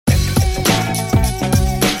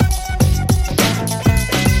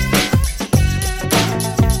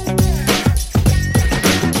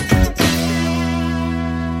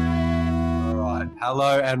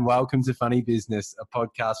Hello and welcome to Funny Business, a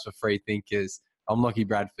podcast for free thinkers. I'm Lockie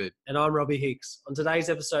Bradford. And I'm Robbie Hicks. On today's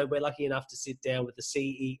episode, we're lucky enough to sit down with the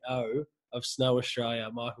CEO of Snow Australia,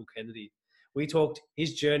 Michael Kennedy. We talked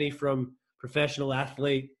his journey from professional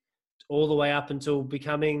athlete all the way up until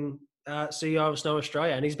becoming CEO of Snow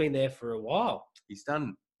Australia, and he's been there for a while. He's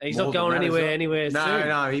done. And he's not going anywhere soon.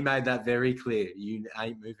 No, he made that very clear. You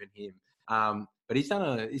ain't moving him. But he's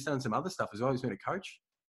done some other stuff as well. He's been a coach.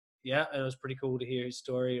 Yeah, and it was pretty cool to hear his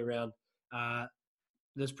story around.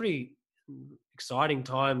 There's pretty exciting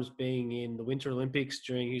times being in the Winter Olympics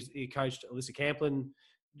during he coached Alyssa Camplin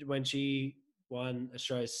when she won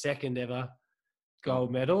Australia's second ever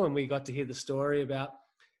gold medal, and we got to hear the story about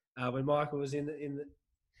when Michael was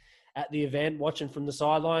at the event watching from the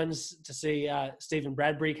sidelines to see Stephen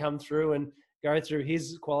Bradbury come through and go through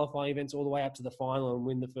his qualifying events all the way up to the final and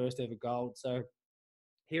win the first ever gold. So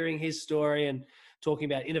hearing his story and talking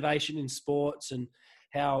about innovation in sports and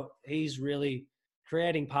how he's really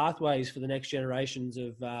creating pathways for the next generations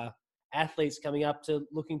of athletes coming up to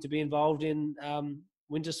looking to be involved in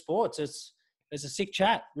winter sports. It's a sick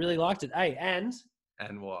chat. Really liked it. Hey, and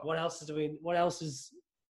what else is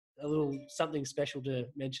a little something special to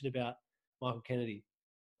mention about Michael Kennedy?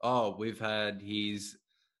 Oh, we've had his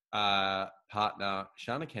partner,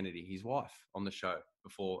 Shana Kennedy, his wife, on the show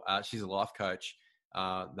before. She's a life coach.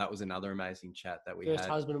 That was another amazing chat that we had. First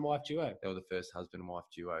husband and wife duo. They were the first husband and wife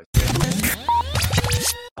duo.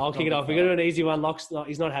 I'll kick it off. We're going to do an easy one.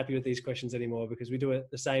 He's not happy with these questions anymore because we do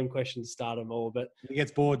the same questions to start them all. But he gets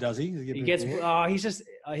bored, does he? He gets. I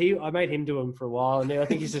made him do them for a while, and now I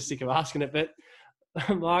think he's just sick of asking it. But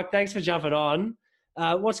Mike, thanks for jumping on.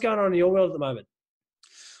 What's going on in your world at the moment?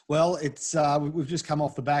 Well, it's we've just come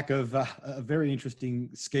off the back of a very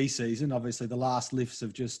interesting ski season. Obviously, the last lifts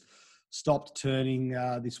have just stopped turning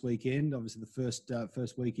this weekend. Obviously, the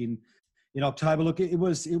first week in October. Look, it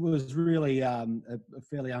was really a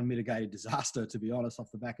fairly unmitigated disaster, to be honest.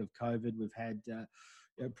 Off the back of COVID, we've had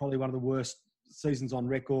probably one of the worst seasons on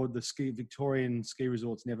record. The Victorian ski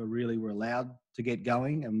resorts never really were allowed to get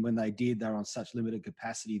going, and when they did, they were on such limited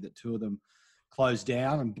capacity that two of them closed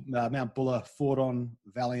down. And Mount Buller fought on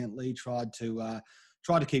valiantly, tried to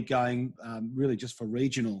keep going, really just for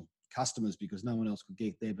regional customers because no one else could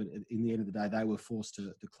get there. But in the end of the day, they were forced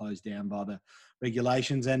to close down by the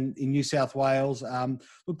regulations. And in New South Wales,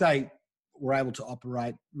 look, they were able to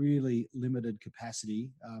operate really limited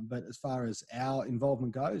capacity. But as far as our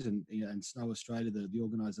involvement goes, and Snow Australia, the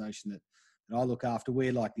organisation that I look after,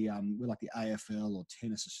 we're like the AFL or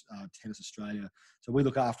Tennis Australia. So we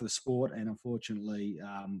look after the sport, and unfortunately,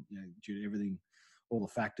 due to everything, all the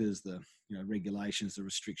factors, the regulations, the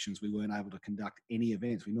restrictions, we weren't able to conduct any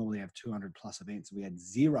events. We normally have 200 plus events. We had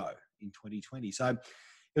 0 in 2020. So it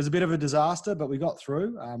was a bit of a disaster, but we got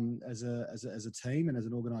through as a team and as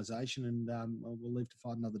an organisation, and we'll live to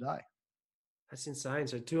fight another day. That's insane.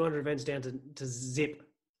 So 200 events down to zip.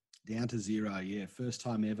 Down to 0, yeah. First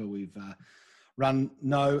time ever we've run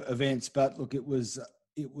no events, but look, it was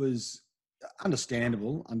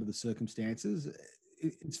understandable under the circumstances.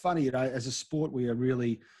 It's funny, as a sport, we're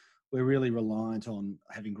really reliant on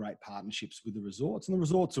having great partnerships with the resorts, and the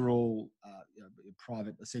resorts are all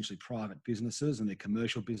essentially private businesses, and they're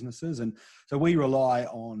commercial businesses, and so we rely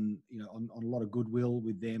on a lot of goodwill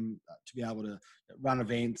with them to be able to run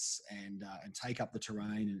events and take up the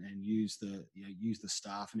terrain and use the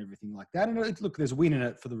staff and everything like that. And look, there's a win in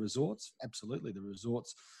it for the resorts. Absolutely, the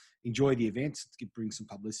resorts enjoy the events. It brings some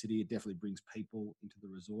publicity. It definitely brings people into the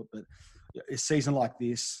resort. But a season like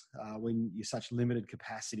this, when you're such limited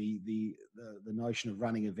capacity, the notion of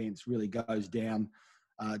running events really goes down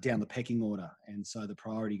the pecking order, and so the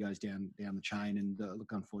priority goes down the chain. And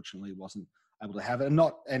look, unfortunately, wasn't able to have it,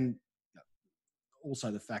 and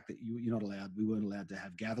also the fact that we weren't allowed to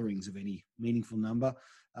have gatherings of any meaningful number.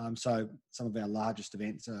 So some of our largest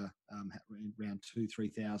events are around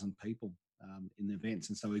 2,000-3,000 people in the events,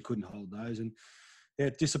 and so we couldn't hold those, and they're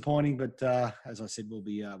disappointing. But as I said, we'll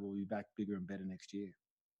be back bigger and better next year.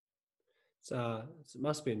 So it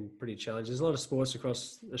must have been pretty challenging. There's a lot of sports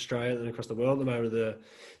across Australia and across the world at the moment that are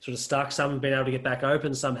sort of stuck. Some have been able to get back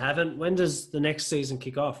open, some haven't. When does the next season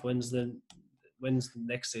kick off? When's the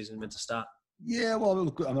next season meant to start? Yeah, well,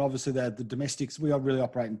 look, I mean, obviously the domestics, we really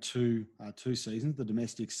operate in two seasons: the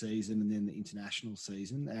domestic season and then the international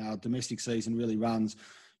season. Our domestic season really runs,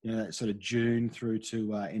 sort of June through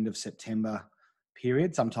to end of September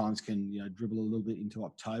period. Sometimes can dribble a little bit into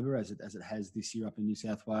October, as it has this year up in New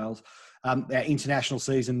South Wales. Our international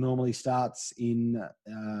season normally starts in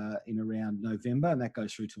around November, and that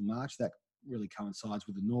goes through till March. That really coincides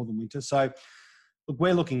with the northern winter. So look,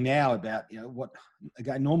 we're looking now about, what,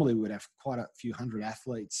 again, normally we would have quite a few hundred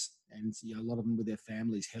athletes, and, a lot of them with their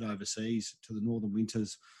families head overseas to the Northern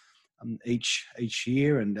Winters each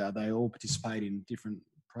year, and they all participate in different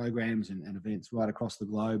programs and events right across the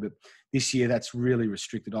globe. But this year that's really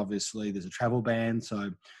restricted. Obviously, there's a travel ban,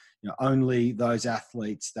 so only those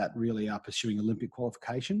athletes that really are pursuing Olympic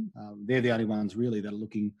qualification, they're the only ones really that are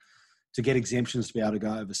looking to get exemptions to be able to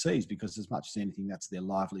go overseas, because as much as anything, that's their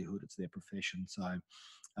livelihood, it's their profession. So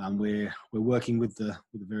we're working with the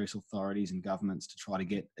various authorities and governments to try to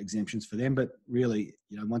get exemptions for them. But really,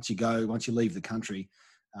 once you leave the country,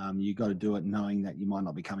 you've got to do it knowing that you might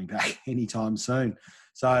not be coming back anytime soon.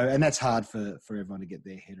 So, and that's hard for everyone to get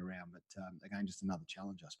their head around. But again, just another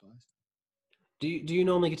challenge, I suppose. Do you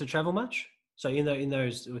normally get to travel much? So in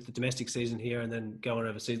those with the domestic season here and then going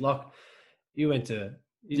overseas, like you went to.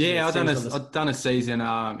 Yeah, I've done a season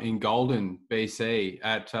in Golden, BC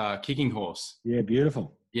at Kicking Horse. Yeah,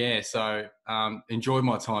 beautiful. Yeah, so enjoyed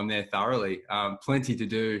my time there thoroughly. Plenty to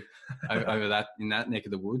do over that in that neck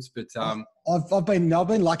of the woods. But I've been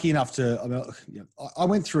lucky enough to. I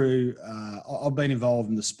went through. I've been involved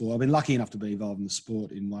in the sport. I've been lucky enough to be involved in the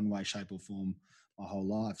sport in one way, shape, or form my whole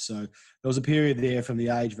life. So there was a period there from the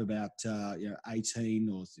age of about 18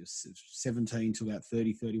 or 17 to about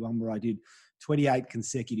 30, 31 where I did 28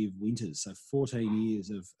 consecutive winters. So 14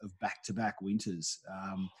 years of back-to-back winters.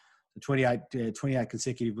 28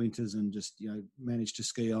 consecutive winters, and just managed to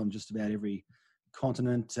ski on just about every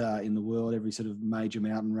continent in the world, every sort of major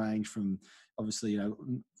mountain range, from obviously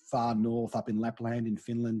far north up in Lapland in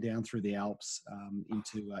Finland down through the Alps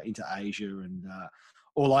into Asia and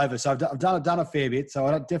all over. So I've done a fair bit. So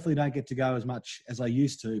I definitely don't get to go as much as I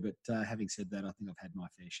used to. But having said that, I think I've had my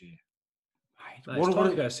fair share. Mate, it's time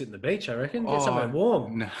to go sit in the beach, I reckon. Get somewhere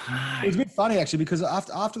warm. No. It was a bit funny actually, because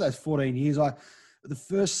after those 14 years, the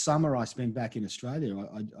first summer I spent back in Australia,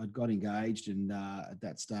 I got engaged, and at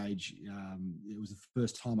that stage, it was the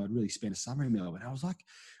first time I'd really spent a summer in Melbourne. I was like,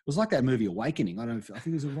 it was like that movie Awakening. I think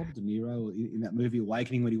it was Robert De Niro in that movie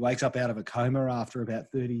Awakening, when he wakes up out of a coma after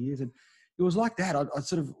about 30 years, and it was like that. I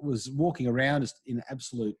sort of was walking around just in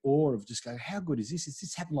absolute awe of just going, how good is this? Is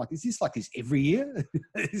this happening is this like this every year?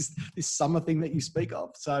 Is this summer thing that you speak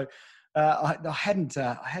of? So I hadn't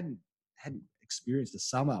experienced a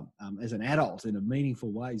summer as an adult in a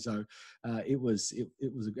meaningful way. So it was,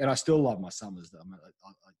 and I still love my summers. I'm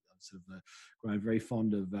sort of grown very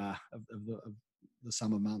fond of the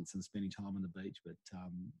summer months and spending time on the beach. But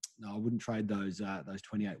no, I wouldn't trade those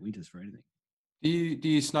 28 winters for anything. Do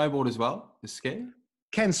you snowboard as well? The ski?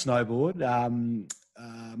 Can snowboard.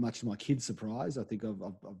 Much to my kids' surprise, I think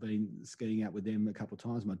I've been skiing out with them a couple of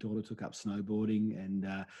times. My daughter took up snowboarding, and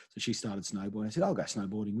so she started snowboarding. I said, "I'll go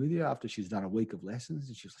snowboarding with you," after she's done a week of lessons.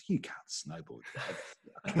 And she was like, "You can't snowboard,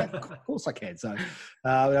 Dad." Of course I can. So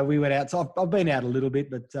we went out. So I've been out a little bit,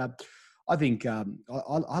 but I think I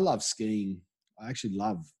love skiing. I actually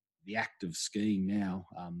love the act of skiing now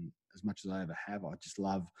as much as I ever have.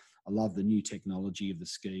 I love the new technology of the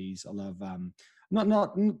skis. I love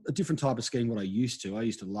not a different type of skiing what I used to. I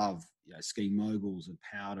used to love skiing moguls and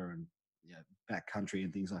powder and backcountry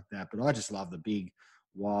and things like that. But I just love the big,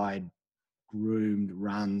 wide, groomed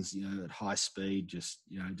runs, at high speed, just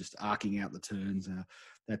arcing out the turns.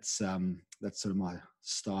 That's sort of my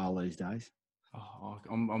style these days. Oh,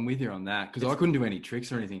 I'm with you on that, because I couldn't do any tricks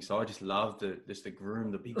or anything, so I just loved the groom,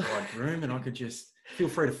 the big wide groom, and I could just feel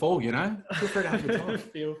free to fall, feel free to have a time.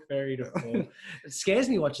 Feel free to fall. It scares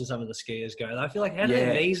me watching some of the skiers go. I feel like, how do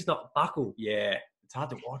their knees not buckle? Yeah, it's hard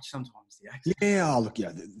to watch sometimes. The accident. Yeah, look,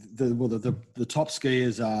 the top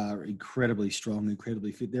skiers are incredibly strong,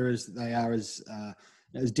 incredibly fit. They are as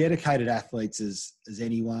dedicated athletes as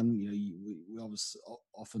anyone. We obviously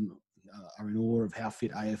often are in awe of how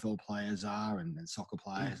fit AFL players are and soccer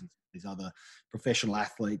players and these other professional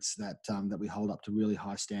athletes that we hold up to really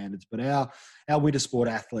high standards. But our winter sport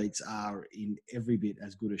athletes are in every bit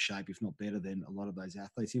as good a shape, if not better, than a lot of those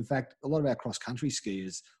athletes. In fact, a lot of our cross-country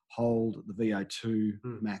skiers hold the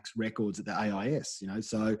VO2 max records at the AIS,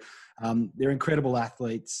 So they're incredible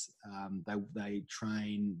athletes. They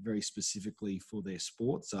train very specifically for their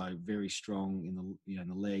sport, so very strong in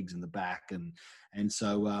the legs and the back, and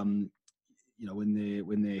so when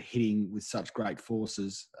they're hitting with such great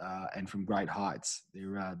forces and from great heights,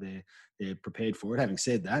 they're prepared for it. Having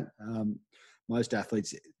said that, most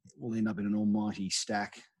athletes will end up in an almighty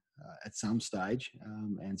stack at some stage,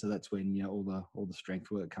 and so that's when all the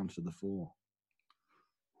strength work comes to the fore.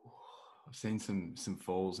 I've seen some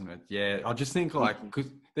falls and I just think like, because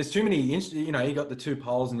there's too many, you know, you got the 2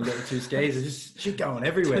 poles and you got the 2 skis. There's just shit going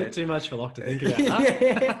everywhere. Too much for Locke to think about.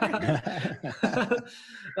 Huh?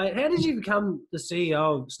 Mate, how did you become the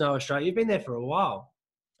CEO of Snow Australia? You've been there for a while.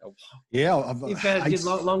 Yeah, You've had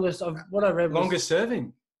longest. What I read, longest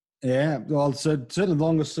serving. Yeah, well, so certainly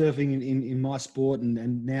longest serving in my sport,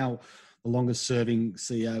 and now the longest serving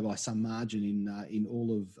CEO by some margin in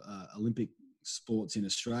all of Olympic sports in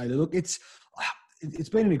Australia. Look, it's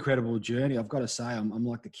been an incredible journey. I've got to say, I'm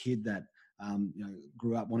like the kid that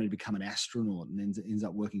grew up wanting to become an astronaut and then ends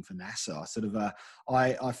up working for NASA. I sort of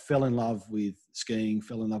I fell in love with skiing,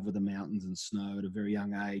 fell in love with the mountains and snow at a very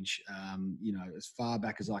young age. As far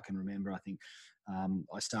back as I can remember, I think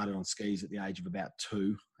I started on skis at the age of about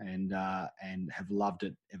 2, and have loved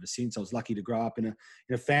it ever since. I was lucky to grow up in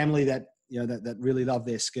a family that that really loved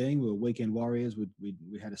their skiing. We were weekend warriors. We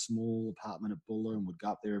had a small apartment at Bulla and would go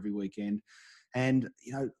up there every weekend, and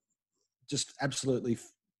just absolutely.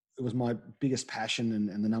 It was my biggest passion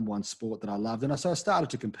and the number one sport that I loved. And so I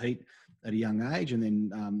started to compete at a young age, and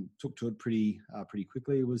then took to it pretty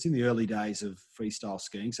quickly. It was in the early days of freestyle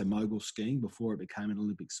skiing, so mogul skiing, before it became an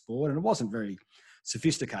Olympic sport. And it wasn't very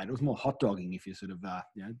sophisticated. It was more hot dogging. If you sort of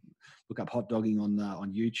look up hot dogging on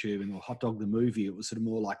YouTube, or Hot Dog the movie, it was sort of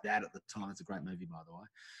more like that at the time. It's a great movie, by the way.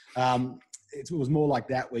 It was more like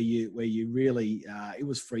that, where you really it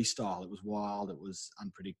was freestyle. It was wild. It was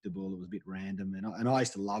unpredictable. It was a bit random, and I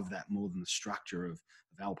used to love that more than the structure of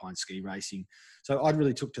alpine ski racing. So I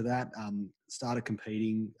really took to that. Started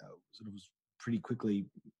competing. Sort of was pretty quickly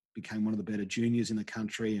became one of the better juniors in the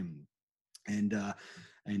country, and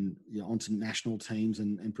onto national teams,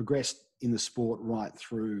 and progressed in the sport right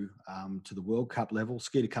through to the World Cup level.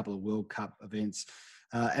 Skied a couple of World Cup events,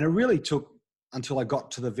 and it really took until I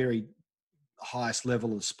got to the very highest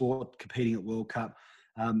level of sport, competing at World Cup,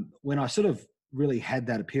 when I sort of really had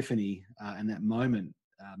that epiphany and that moment.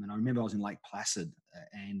 And I remember I was in Lake Placid,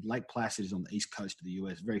 and Lake Placid is on the east coast of the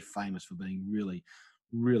US, very famous for being really,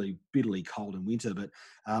 really bitterly cold in winter. But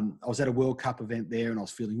I was at a World Cup event there, and I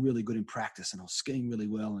was feeling really good in practice, and I was skiing really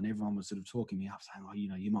well, and everyone was sort of talking me up, saying, "Oh,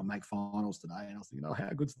 you might make finals today." And I was thinking, "Oh,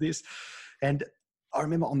 how good's this?" And I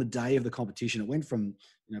remember on the day of the competition, it went from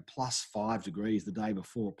plus 5 degrees the day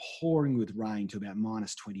before, pouring with rain, to about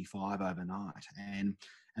minus 25 overnight, and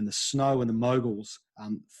the snow and the moguls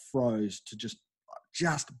froze to just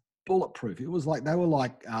bulletproof. It was like they were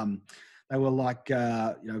like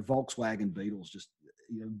Volkswagen Beetles, just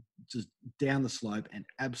down the slope and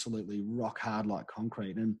absolutely rock hard like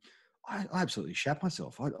concrete. And I absolutely shat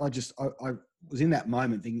myself. I was in that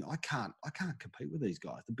moment thinking, I can't compete with these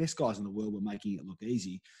guys. The best guys in the world were making it look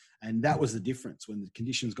easy. And that was the difference. When the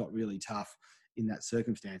conditions got really tough in that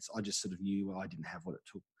circumstance, I just sort of knew I didn't have what it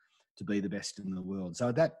took to be the best in the world. So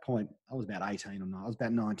at that point, I was about 18 or 9. I was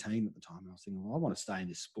about 19 at the time. And I was thinking, well, I want to stay in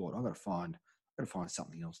this sport. I've got to find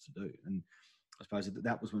something else to do. And I suppose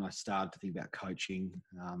that was when I started to think about coaching,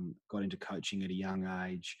 got into coaching at a young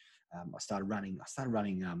age. I started running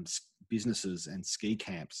businesses and ski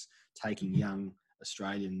camps, taking young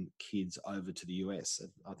Australian kids over to the US.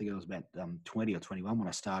 I think I was about 20 or 21 when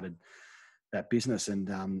I started that business, and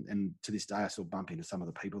to this day I still bump into some of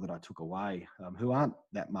the people that I took away who aren't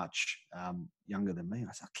that much younger than me. And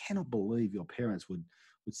I said, I cannot believe your parents would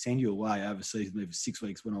send you away overseas with me for 6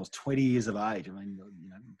 weeks when I was 20 years of age. I mean,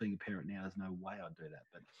 being a parent now, there's no way I'd do that.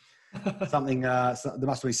 But something there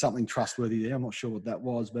must be something trustworthy there. I'm not sure what that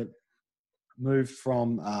was, but moved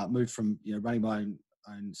from running my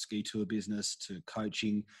own ski tour business to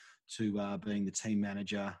coaching to being the team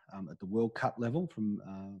manager at the World Cup level from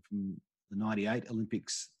the 98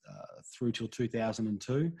 Olympics through till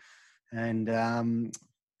 2002. And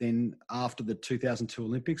then after the 2002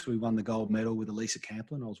 Olympics, we won the gold medal with Elisa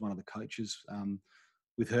Camplin. I was one of the coaches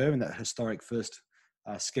with her in that historic first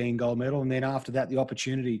skiing gold medal. And then after that, the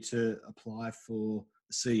opportunity to apply for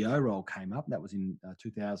the CEO role came up. That was in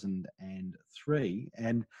 2003.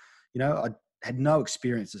 And, I had no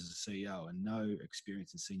experience as a CEO and no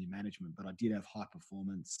experience in senior management, but I did have high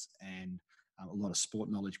performance and a lot of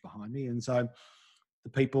sport knowledge behind me. And so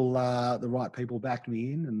the right people backed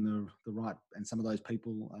me in, and some of those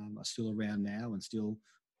people are still around now and still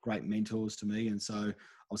great mentors to me. And so I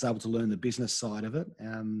was able to learn the business side of it,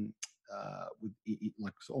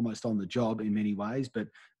 like almost on the job in many ways, but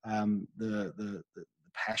the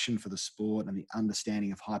passion for the sport and the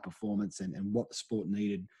understanding of high performance and what the sport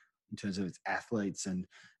needed in terms of its athletes and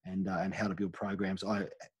how to build programs, I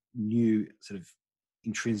knew sort of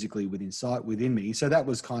intrinsically within me. So that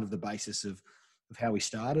was kind of the basis of how we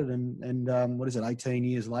started, and 18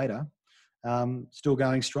 years later, still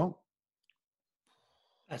going strong.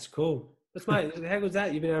 That's cool. That's mate. How good's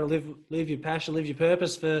that? You've been able to live your passion, live your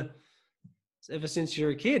purpose for ever since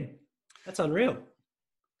you're a kid. That's unreal.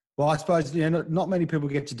 Well, I suppose not many people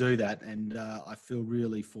get to do that, and I feel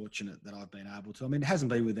really fortunate that I've been able to. I mean, it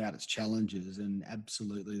hasn't been without its challenges, and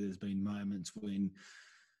absolutely, there's been moments when,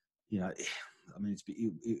 I mean,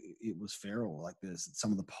 it was feral. Like there's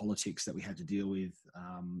some of the politics that we had to deal with.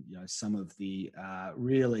 Some of the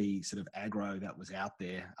really sort of aggro that was out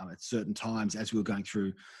there at certain times as we were going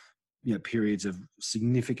through, periods of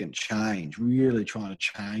significant change, really trying to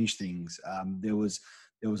change things. There was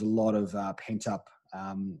a lot of pent up,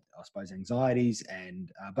 I suppose, anxieties,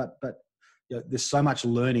 and but there's so much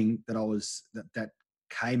learning that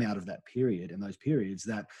came out of that period and those periods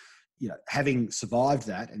that, having survived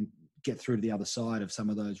that and get through to the other side of some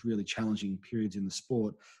of those really challenging periods in the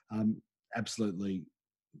sport, absolutely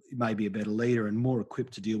may be a better leader and more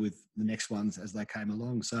equipped to deal with the next ones as they came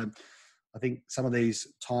along. So I think some of these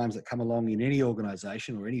times that come along in any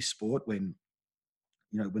organisation or any sport, when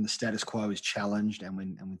when the status quo is challenged and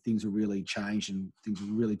when things are really changed and things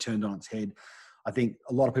are really turned on its head, I think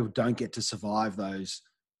a lot of people don't get to survive those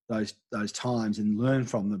times and learn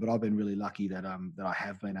from them. But I've been really lucky that I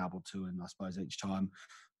have been able to, and I suppose each time,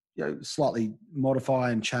 slightly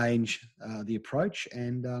modify and change the approach.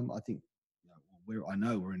 And I think we're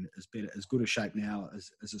in as good a shape now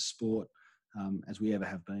as a sport as we ever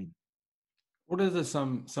have been. What are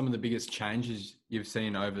some of the biggest changes you've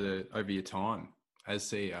seen over your time as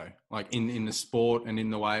CEO, like in the sport and in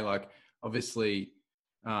the way, like obviously,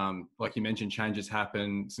 like you mentioned, changes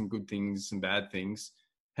happen, some good things, some bad things.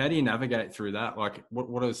 How do you navigate through that? Like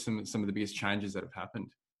what are some of the biggest changes that have happened?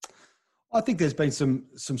 I think there's been some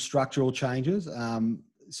structural changes.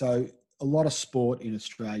 So a lot of sport in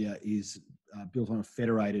Australia is built on a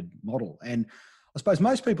federated model. And I suppose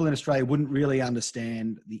most people in Australia wouldn't really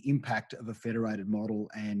understand the impact of a federated model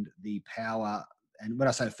and the power. And when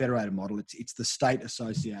I say a federated model, it's the state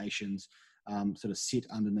associations sort of sit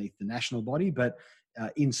underneath the national body. But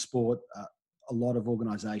in sport, a lot of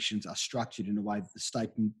organisations are structured in a way that the state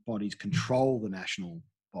bodies control the national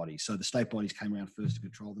body. So the state bodies came around first to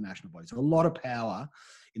control the national bodies. So a lot of power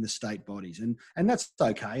in the state bodies, and that's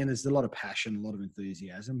okay. And there's a lot of passion, a lot of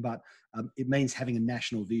enthusiasm, but it means having a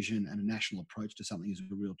national vision and a national approach to something is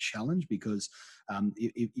a real challenge, because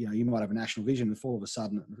you might have a national vision, if all of a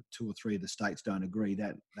sudden 2 or 3 of the states don't agree,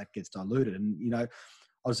 that gets diluted. And I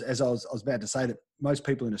was about to say that most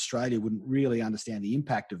people in Australia wouldn't really understand the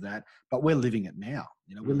impact of that, but we're living it now.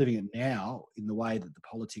 We're living it now in the way that the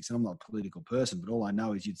politics, and I'm not a political person, but all I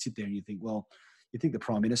know is you'd sit there and you think, well, you think the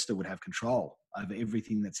Prime Minister would have control over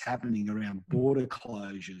everything that's happening around border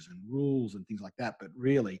closures and rules and things like that. But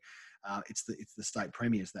really, it's the state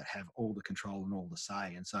premiers that have all the control and all the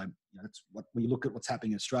say. And so that's when you look at what's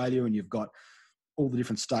happening in Australia, and you've got all the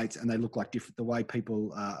different states, and they look like different. The way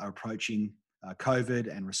people are approaching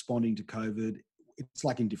COVID and responding to COVID, it's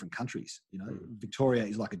like in different countries. Victoria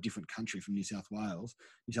is like a different country from New South Wales.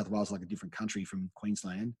 New South Wales is like a different country from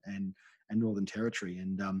Queensland and Northern Territory.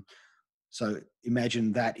 And so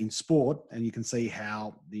imagine that in sport, and you can see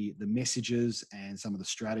how the messages and some of the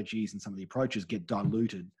strategies and some of the approaches get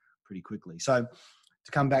diluted pretty quickly. So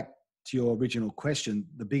to come back to your original question,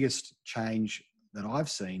 the biggest change that I've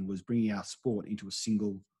seen was bringing our sport into a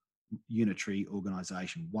single unitary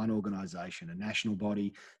organisation, one organisation, a national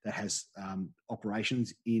body that has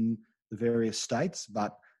operations in the various states,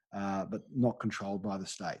 but not controlled by the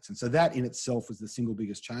states. And so that in itself was the single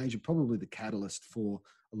biggest change, and probably the catalyst for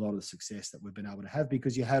a lot of the success that we've been able to have,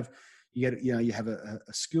 because you have a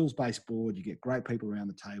skills-based board, you get great people around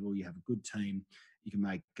the table, you have a good team, you can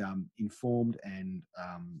make informed and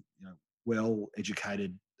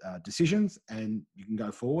well-educated decisions, and you can go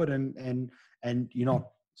forward, and you're not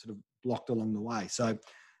sort of blocked along the way. So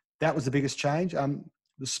that was the biggest change.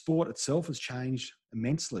 The sport itself has changed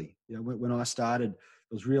immensely. When I started,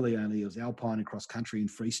 it was alpine and cross country, and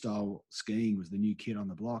freestyle skiing was the new kid on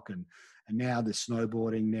the block. And now there's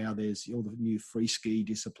snowboarding. Now there's all the new free ski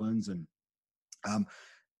disciplines. And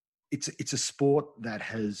it's a sport that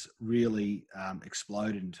has really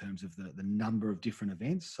exploded in terms of the number of different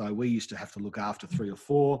events. So we used to have to look after 3 or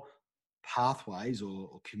 4 pathways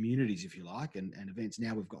or communities, if you like, and events.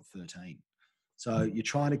 Now we've got 13. So you're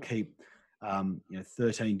trying to keep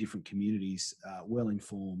 13 different communities well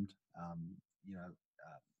informed,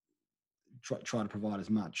 try to provide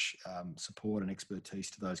as much support and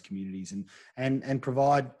expertise to those communities, and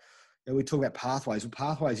provide. We talk about pathways. Well,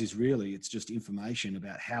 pathways is really, it's just information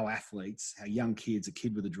about how athletes, how young kids, a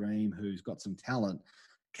kid with a dream who's got some talent,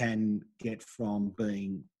 can get from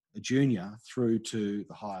being a junior through to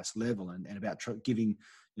the highest level, and about giving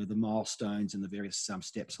the milestones and the various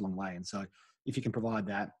steps along the way. And so if you can provide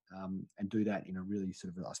that and do that in a really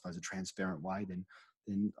sort of, I suppose, a transparent way, then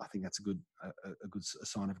I think that's a good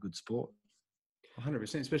sign of good sport.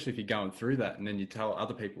 100%, especially if you're going through that and then you tell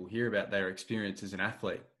other people, hear about their experience as an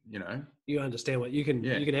athlete, You understand what you can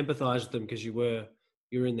empathize with them because you're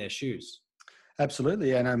in their shoes.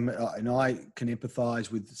 Absolutely. And I can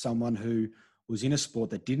empathize with someone who was in a sport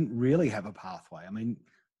that didn't really have a pathway. I mean,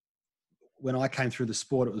 when I came through the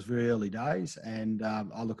sport, it was very early days, and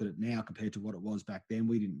I look at it now compared to what it was back then.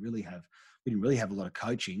 We didn't really have a lot of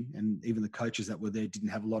coaching, and even the coaches that were there didn't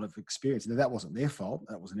have a lot of experience. Now, that wasn't their fault.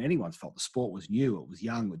 That wasn't anyone's fault. The sport was new. It was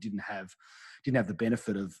young. It didn't have the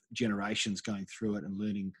benefit of generations going through it and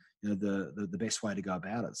learning, the best way to go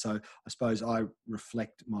about it. So I suppose I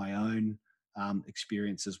reflect my own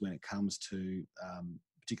experiences when it comes to,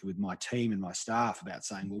 particularly with my team and my staff, about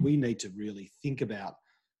saying, well, we need to really think about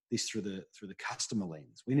this through the customer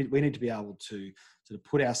lens. We need to be able to sort of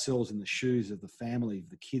put ourselves in the shoes of the family, of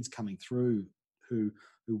the kids coming through who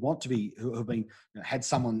want to be, who have been, had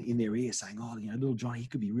someone in their ear saying, oh, little Johnny, he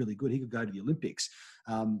could be really good. He could go to the Olympics.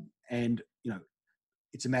 And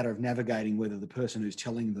it's a matter of navigating whether the person who's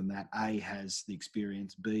telling them that A, has the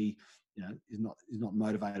experience, B, is not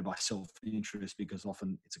motivated by self-interest, because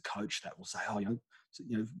often it's a coach that will say, oh,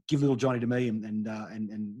 give little Johnny to me and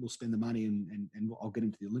we'll spend the money and I'll get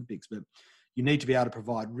him to the Olympics. But you need to be able to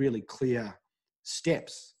provide really clear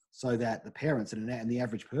steps so that the parents and the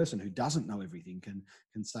average person who doesn't know everything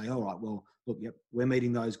can say, all right, well, look, yep, we're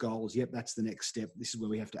meeting those goals. Yep, that's the next step. This is where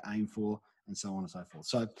we have to aim for, and so on and so forth.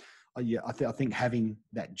 So I think having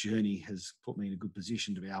that journey has put me in a good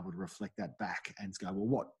position to be able to reflect that back and go,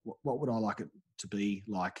 well, what would I like it to be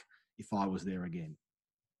like if I was there again?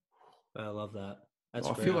 I love that.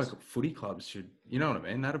 I feel like footy clubs should, you know what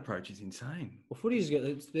I mean? That approach is insane. Well,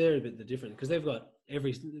 they're a bit different because they've got they're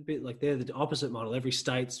the opposite model. Every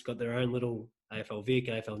state's got their own little AFL Vic,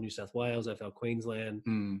 AFL New South Wales, AFL Queensland.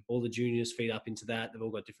 All the juniors feed up into that. They've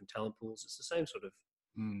all got different talent pools. It's the same sort of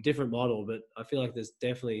different model, but I feel like there's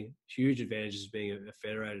definitely huge advantages being a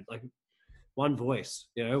federated, like one voice,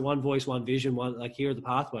 one voice, one vision, here are the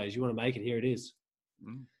pathways. You want to make it, here it is.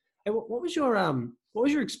 And what was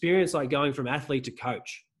your experience like going from athlete to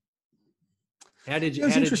coach? How did you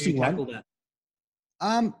tackle that?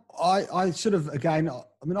 I sort of, again,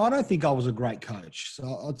 I mean, I don't think I was a great coach,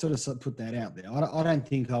 so I'd sort of put that out there. I don't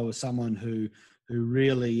think I was someone who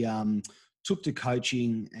really took to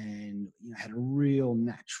coaching and had a real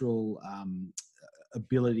natural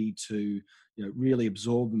ability to really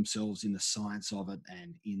absorb themselves in the science of it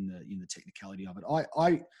and in the technicality of it.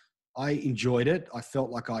 I enjoyed it. I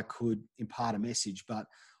felt like I could impart a message, but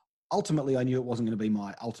ultimately I knew it wasn't going to be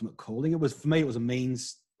my ultimate calling. For me, it was a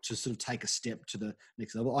means to sort of take a step to the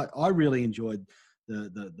next level. I really enjoyed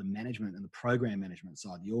the management and the program management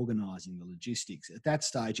side, the organising, the logistics. At that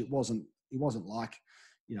stage, it wasn't like,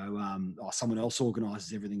 someone else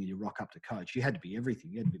organises everything and you rock up to coach. You had to be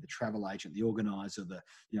everything. You had to be the travel agent, the organiser,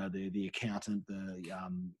 the accountant,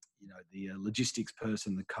 the logistics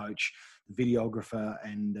person, the coach, the videographer,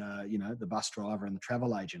 and the bus driver and the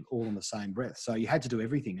travel agent, all in the same breath. So you had to do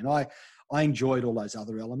everything, and I enjoyed all those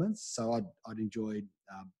other elements. So I'd enjoyed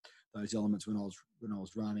those elements when I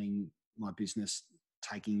was running my business,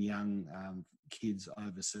 taking young kids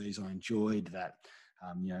overseas. I enjoyed that.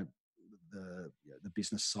 The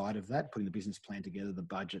business side of that, putting the business plan together, the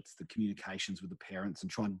budgets, the communications with the parents, and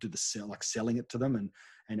trying to do selling it to them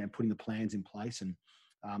and putting the plans in place, and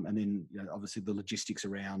then obviously the logistics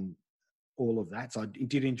around all of that. So I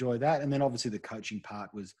did enjoy that, and then obviously the coaching part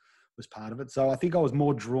was part of it. So I think I was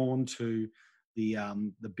more drawn to the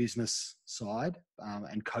business side,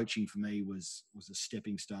 and coaching for me was a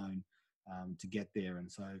stepping stone to get there. And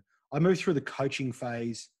so I moved through the coaching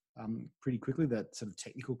phase pretty quickly, that sort of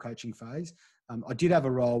technical coaching phase. I did have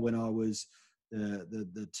a role when I was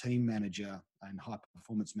the team manager and high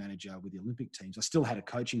performance manager with the Olympic teams. I still had a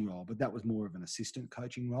coaching role, but that was more of an assistant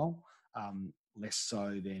coaching role, less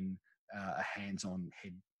so than a hands-on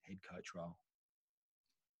head coach role.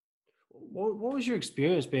 What was your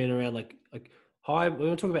experience being around like high? We're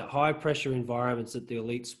going to talk about high pressure environments at the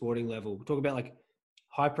elite sporting level. We'll talk about like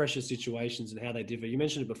high pressure situations and how they differ. You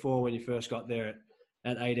mentioned it before when you first got there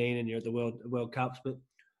at 18 and you're at the World Cups, but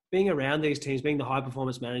being around these teams, being the high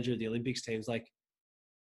performance manager of the Olympics teams, like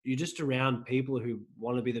you're just around people who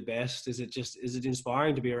want to be the best. Is it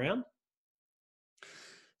inspiring to be around?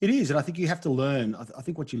 It is. And I think you have to learn. I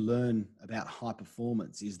think what you learn about high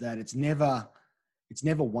performance is that it's never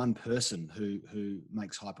one person who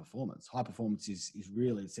makes high performance. High performance is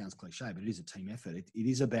really, it sounds cliche, but it is a team effort. It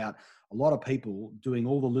is about a lot of people doing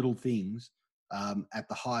all the little things at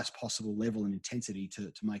the highest possible level and intensity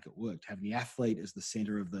to make it work, to have the athlete as the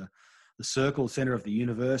center of the circle, center of the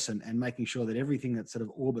universe, and making sure that everything that sort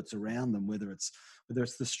of orbits around them, whether it's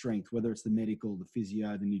the strength, whether it's the medical, the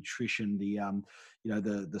physio, the nutrition,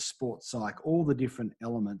 the sports psych, all the different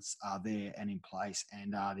elements are there and in place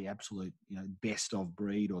and are the absolute best of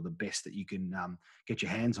breed, or the best that you can get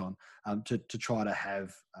your hands on to try to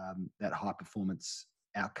have that high performance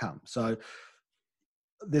outcome. So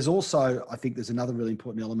there's also, I think there's another really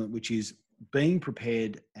important element, which is being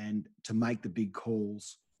prepared and to make the big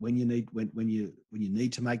calls when you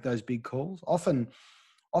need to make those big calls. Often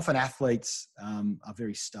athletes are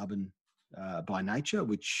very stubborn by nature,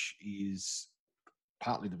 which is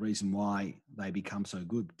partly the reason why they become so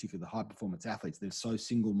good, particularly the high performance athletes. They're so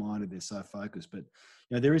single-minded, they're so focused. But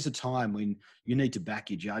there is a time when you need to back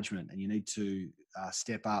your judgment and you need to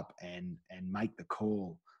step up and make the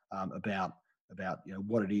call about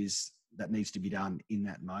what it is that needs to be done in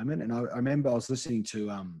that moment. And I remember I was listening to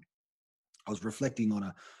I was reflecting on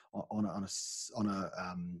a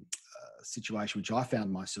situation which I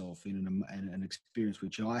found myself in, and an experience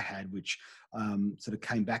which I had, which sort of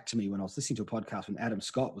came back to me when I was listening to a podcast when Adam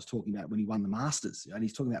Scott was talking about when he won the Masters, and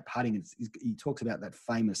he's talking about putting. And he talks about that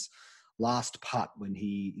famous last putt when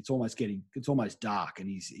it's almost dark, and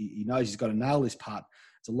he knows he's got to nail this putt.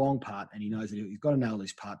 It's a long putt, and he knows that he's got to nail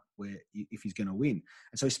this putt if he's going to win.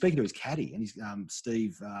 And so he's speaking to his caddy, and he's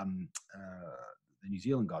Steve. The New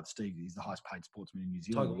Zealand guy, Steve, he's the highest paid sportsman in New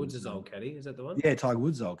Zealand. Tiger Woods' old caddy, is that the one? Yeah, Tiger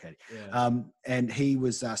Woods' old caddy. Yeah. And he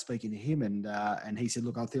was speaking to him, and he said,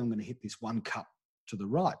 "Look, I think I'm going to hit this one cup to the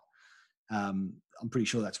right. I'm pretty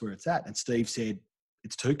sure that's where it's at." And Steve said,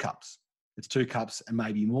 "It's 2 cups. It's 2 cups and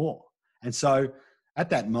maybe more." And so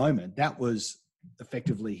at that moment, that was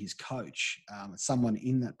effectively his coach, someone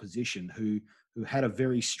in that position who had a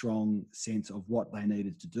very strong sense of what they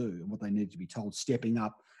needed to do and what they needed to be told, stepping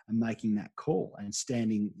up and making that call and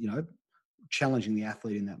standing, challenging the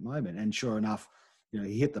athlete in that moment. And sure enough,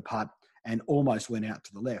 he hit the putt and almost went out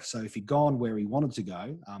to the left. So if he'd gone where he wanted to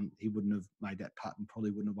go, he wouldn't have made that putt and probably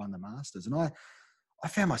wouldn't have won the Masters. And I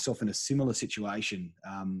found myself in a similar situation,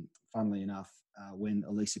 funnily enough, when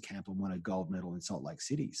Elisa Camplin won a gold medal in Salt Lake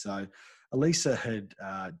City. So Elisa had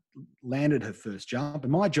landed her first jump,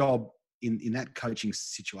 and my job in that coaching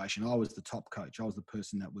situation, I was the top coach. I was the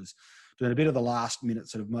person that was doing a bit of the last minute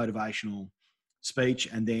sort of motivational speech.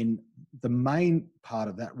 And then the main part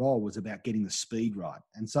of that role was about getting the speed right.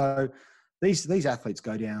 And so these athletes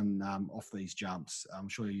go down off these jumps. I'm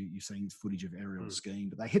sure you've seen footage of aerial skiing,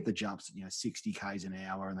 but they hit the jumps at 60 k's an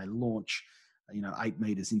hour, and they launch 8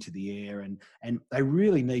 meters into the air, and they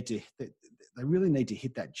really need to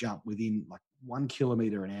hit that jump within like 1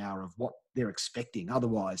 kilometer an hour of what they're expecting.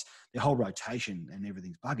 Otherwise, their whole rotation and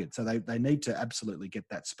everything's buggered. So they need to absolutely get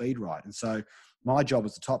that speed right. And so my job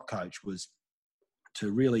as the top coach was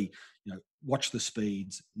to really, watch the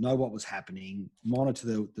speeds, know what was happening, monitor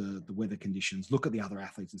the weather conditions, look at the other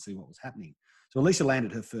athletes and see what was happening. So Elisa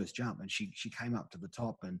landed her first jump, and she came up to the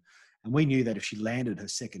top, and we knew that if she landed her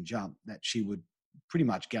second jump, that she would pretty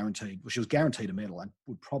much she was guaranteed a medal and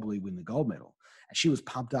would probably win the gold medal. And she was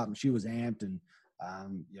pumped up and she was amped, and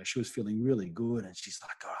she was feeling really good. And she's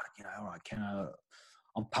like, "God, all right,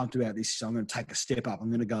 I'm pumped about this, so I'm going to take a step up. I'm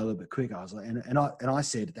going to go a little bit quicker." I was like, and I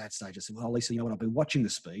said at that stage, I said, "Well, Lisa, what? I've been watching the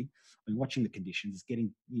speed. I've been watching the conditions. It's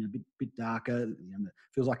getting a bit darker. It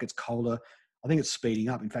feels like it's colder. I think it's speeding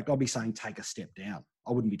up. In fact, I'll be saying take a step down.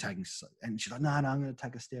 I wouldn't be taking." And she's like, "No, I'm going to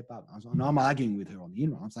take a step up." I was like, "No, I'm arguing with her on the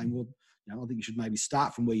in-run. I'm saying, well, I think you should maybe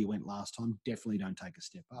start from where you went last time. Definitely don't take a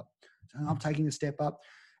step up." So I'm taking a step up.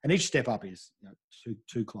 And each step up is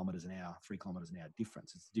 2 kilometres an hour, 3 kilometres an hour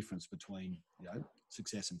difference. It's the difference between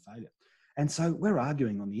success and failure. And so we're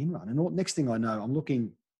arguing on the in-run. And next thing I know, I'm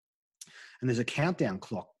looking, and there's a countdown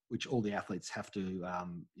clock which all the athletes have to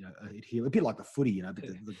adhere, a bit like the footy,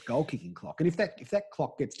 the goal kicking clock. And if that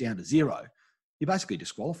clock gets down to 0, you're basically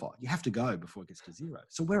disqualified. You have to go before it gets to 0.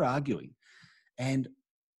 So we're arguing, and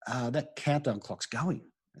that countdown clock's going.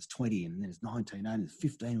 It's 20, and then it's 19, and it's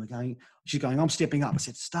 15. We're going. She's going, "I'm stepping up." I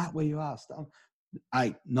said, "Start where you are. Start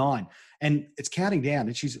 8, 9," and it's counting down.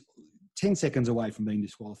 And she's 10 seconds away from being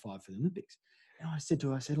disqualified for the Olympics. And I said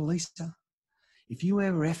to her, "Elisa, if you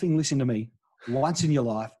ever effing listen to me once in your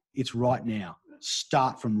life, it's right now.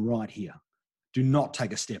 Start from right here. Do not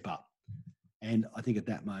take a step up." And I think at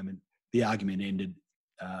that moment, the argument ended.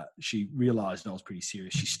 She realised I was pretty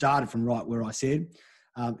serious. She started from right where I said.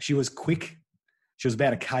 She was quick. She was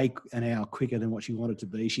about a K an hour quicker than what she wanted to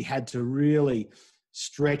be. She had to really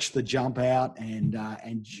stretch the jump out and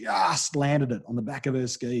just landed it on the back of her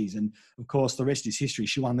skis. And of course, the rest is history.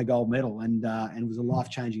 She won the gold medal, and it was a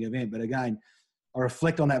life-changing event. But again, I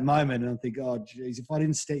reflect on that moment and I think, oh, geez, if I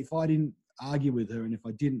didn't argue with her and if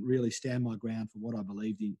I didn't really stand my ground for what I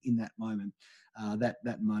believed in that moment,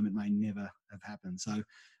 that moment may never have happened. So,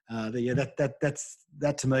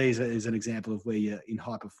 that to me is an example of where you're in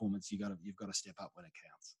high performance. You've got to step up when it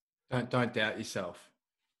counts. Don't doubt yourself.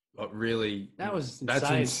 Like really, that's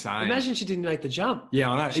insane. Imagine she didn't make the jump.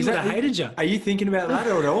 Yeah, I know. She would have hated you. Are you thinking about that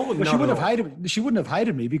at all? Well, she wouldn't have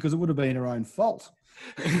hated me because it would have been her own fault.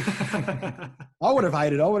 I would have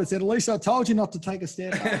hated. I would have said, "Elisa, I told you not to take a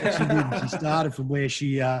step." But she did. She started from where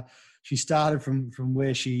she started from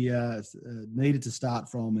where she needed to start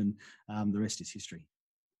from, and the rest is history.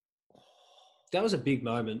 That was a big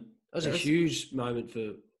moment. That was a huge moment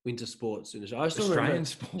for winter sports in Australia. I still remember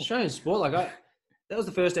Australian sport. That was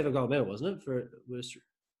the first ever gold medal, wasn't it?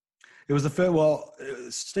 It was the first. Well,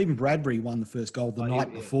 Stephen Bradbury won the first gold the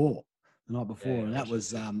night before. And that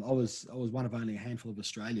was I was one of only a handful of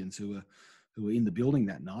Australians who were in the building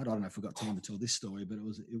that night. I don't know if we've got time to tell this story, but it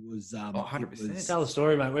was 100%. Tell the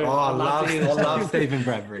story, mate. I love Stephen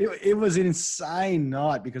Bradbury. It was an insane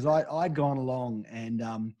night because I'd gone along and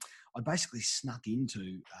I basically snuck into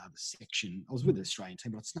the section. I was with the Australian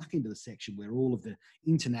team, but I snuck into the section where all of the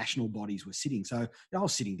international bodies were sitting. So I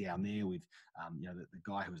was sitting down there with the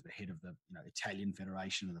guy who was the head of the Italian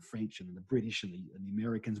Federation and the French and the British and the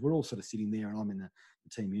Americans. We're all sort of sitting there, and I'm in the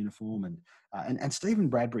team uniform. And Stephen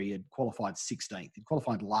Bradbury had qualified 16th. He'd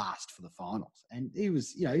qualified last for the finals, and he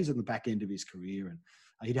was at the back end of his career, and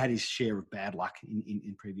he'd had his share of bad luck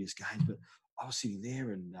in previous games, but I was sitting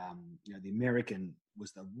there and, the American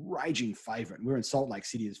was the raging favourite. And we're in Salt Lake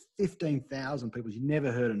City. There's 15,000 people. You never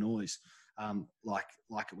heard a noise like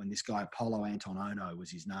it when this guy, Polo Antonono was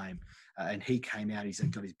his name. And he came out. He's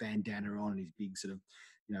got his bandana on and his big sort of,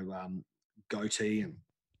 goatee and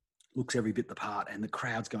looks every bit the part. And the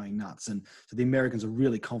crowd's going nuts. And so the Americans are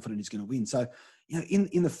really confident he's going to win. So,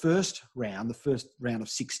 in the first round of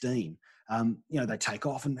 16, they take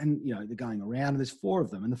off and they're going around and there's 4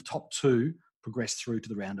 of them. And the top 2 progress through to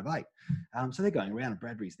the round of 8. So they're going around and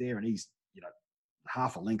Bradbury's there and he's,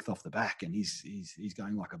 half a length off the back and he's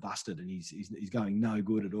going like a bustard and he's going no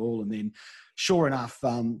good at all. And then sure enough,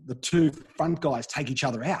 the 2 front guys take each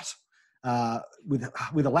other out with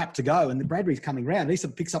a lap to go. And the Bradbury's coming around and he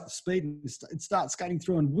sort of picks up the speed and starts skating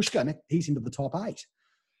through and whooshka, and he's into the top 8.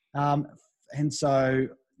 And so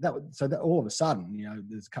that all of a sudden,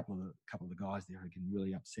 there's a couple of the guys there who get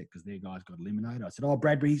really upset because their guys got eliminated. I said, "Oh,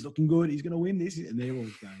 Bradbury, he's looking good. He's going to win this." And they're all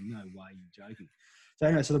going, "No way, you're joking." So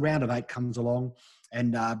anyway, so the round of 8 comes along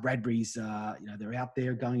and Bradbury's, they're out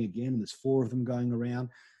there going again and there's 4 of them going around.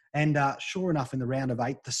 And sure enough, in the round of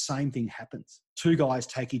 8, the same thing happens. 2 guys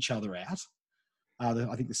take each other out. I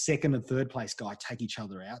think the second and third place guy take each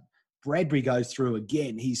other out. Bradbury goes through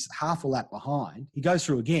again. He's half a lap behind. He goes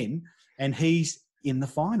through again and he's in the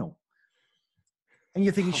final. And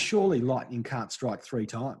you're thinking, surely lightning can't strike 3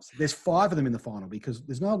 times. There's 5 of them in the final because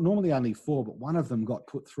there's normally only 4, but one of them got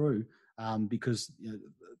put through because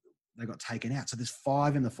they got taken out. So there's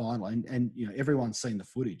 5 in the final, and everyone's seen the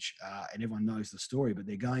footage and everyone knows the story. But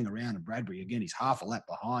they're going around, and Bradbury again, he's half a lap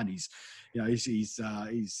behind. He's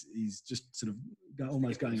just sort of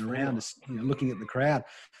almost going around, looking at the crowd,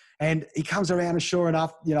 and he comes around, and sure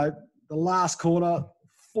enough, the last corner,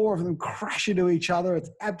 4 of them crash into each other.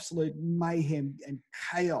 It's absolute mayhem and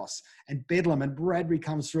chaos and bedlam. And Bradbury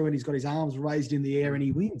comes through and he's got his arms raised in the air and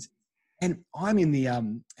he wins. And I'm in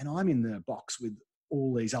the box with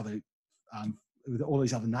all these other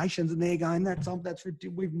nations, and they're going, "That's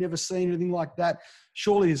we've never seen anything like that.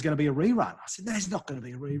 Surely there's going to be a rerun." I said, "There's not going to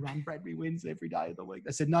be a rerun. Bradbury wins every day of the week."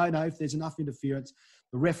 They said, "No. If there's enough interference,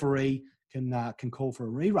 the referee can call for a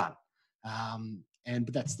rerun."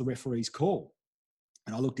 But that's the referee's call.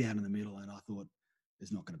 And I looked down in the middle and I thought,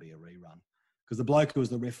 there's not going to be a rerun. Because the bloke who was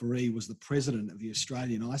the referee was the president of the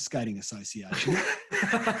Australian Ice Skating Association.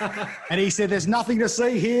 And he said, "There's nothing to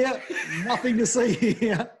see here. Nothing to see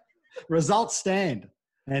here. Results stand."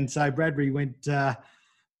 And so Bradbury went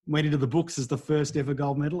into the books as the first ever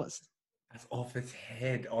gold medalist. That's off its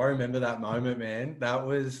head. I remember that moment, man.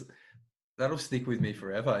 That'll stick with me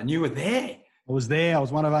forever. And you were there. I was there. I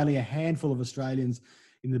was one of only a handful of Australians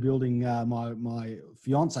in the building. My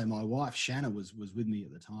fiance, my wife, Shanna, was with me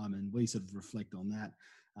at the time, and we sort of reflect on that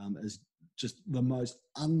as just the most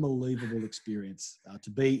unbelievable experience to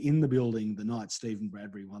be in the building the night Stephen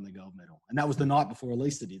Bradbury won the gold medal. And that was the night before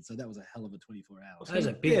Elisa did, so that was a hell of a 24 hours. That was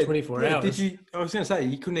a big 24 hours. I was going to say,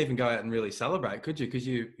 you couldn't even go out and really celebrate, could you? Because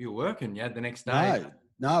you were working, the next day.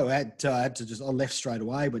 No, I had to I left straight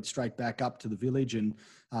away, went straight back up to the village, and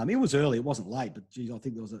it was early. It wasn't late, but geez, I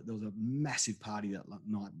think there was a massive party that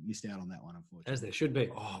night. Missed out on that one, unfortunately. As there should be.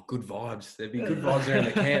 Oh, good vibes. There'd be good vibes around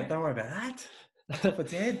the camp. Don't worry about that. For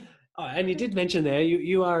Ted. Oh, and you did mention there,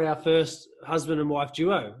 you are our first husband and wife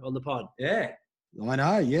duo on the pod. Yeah. I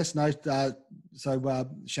know. Yes. No. So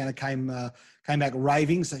Shanna came back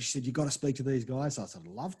raving. So she said, "You got to speak to these guys." So I said,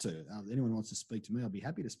 "I'd love to. If anyone wants to speak to me, I'll be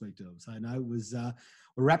happy to speak to them." So no, it was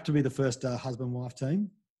we're wrapped to be the first husband wife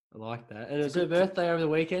team. I like that. And it was her birthday over the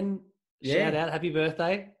weekend. Yeah. Shout out, happy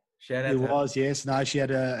birthday. Shout out. It was, yes. No, she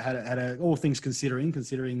had a all things considering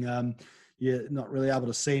you're not really able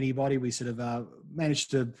to see anybody. We sort of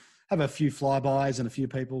managed to have a few flybys and a few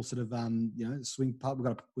people sort of swing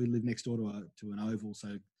pub. We live next door to an oval,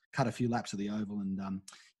 so cut a few laps of the oval and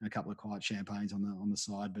a couple of quiet champagnes on the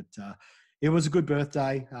side. But it was a good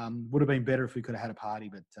birthday. Would have been better if we could have had a party,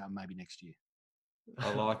 but maybe next year.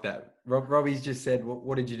 I like that. Robbie's just said,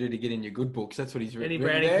 "What did you do to get in your good books?" That's what he's written. Any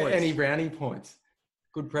brownie points? Any brownie points?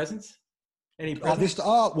 Good presents? Any Well, presents?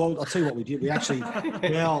 I'll tell you what we did. We actually,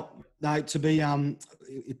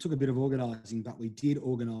 it took a bit of organising, but we did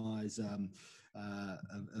organise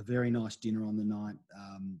a very nice dinner on the night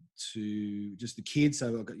to just the kids.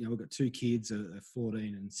 So we've got two kids, a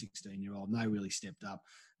 14 and 16-year-old, and they really stepped up.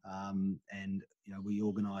 And we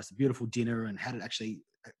organised a beautiful dinner and had it. Actually,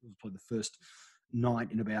 it was probably the first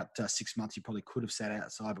night in about 6 months you probably could have sat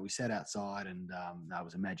outside, but we sat outside, and it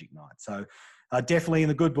was a magic night. So definitely in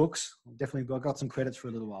the good books. Definitely got some credits for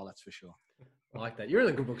a little while, that's for sure. I like that. You're in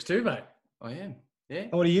the good books too, mate. I am. Yeah.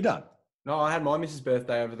 What have you done? No, I had my missus'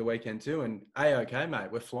 birthday over the weekend too, and okay,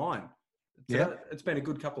 mate, we're flying. So Yeah. It's been a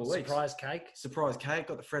good couple of weeks. Surprise cake.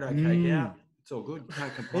 Got the Freddo cake out. It's all good. You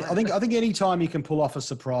can't complain. I think any time you can pull off a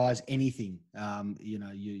surprise, anything,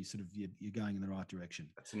 you're going in the right direction.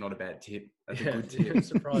 That's not a bad tip. That's Yeah, a good tip.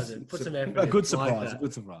 surprise it. Put some effort A in. good Like surprise. that. A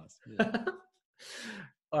good surprise. Yeah.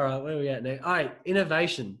 All right, where are we at now? All right,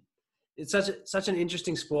 innovation. It's such an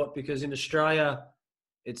interesting sport because in Australia,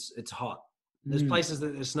 it's hot. There's places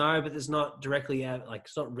that there's snow, but there's not directly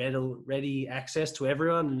it's not ready access to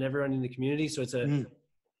everyone and everyone in the community. So it's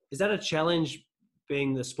is that a challenge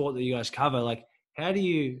being the sport that you guys cover? Like, how do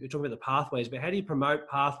you're talking about the pathways, but how do you promote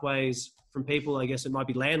pathways from people, I guess, that might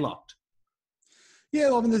be landlocked? Yeah,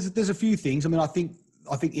 well, I mean, there's a few things. I mean, I think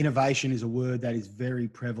innovation is a word that is very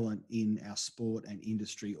prevalent in our sport and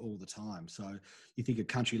industry all the time. So you think a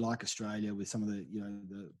country like Australia with some of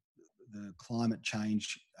the climate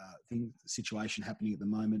change situation happening at the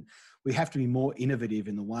moment, we have to be more innovative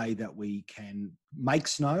in the way that we can make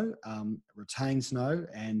snow, retain snow,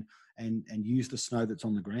 and use the snow that's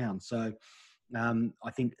on the ground. So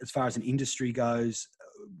I think as far as an industry goes,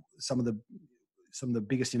 some of the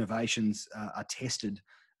biggest innovations are tested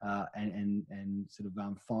and sort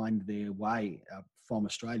of find their way from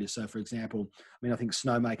Australia. So, for example, I mean, I think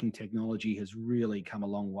snowmaking technology has really come a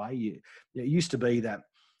long way. It used to be that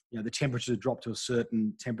the temperature dropped to a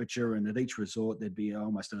certain temperature, and at each resort there'd be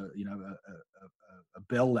almost a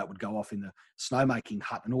bell that would go off in the snowmaking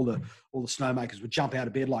hut, and all the snowmakers would jump out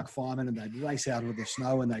of bed like firemen, and they'd race out into the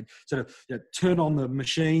snow, and they'd sort of turn on the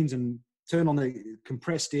machines and turn on the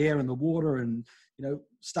compressed air and the water, and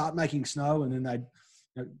start making snow, and then they'd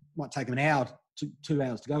might take them an hour, 2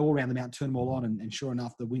 hours to go all around the mountain, turn them all on, and sure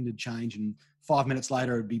enough, the wind would change, and 5 minutes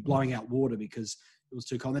later it'd be blowing out water because it was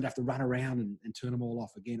too cold. They'd have to run around and turn them all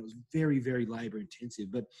off again. It was very, very labour intensive.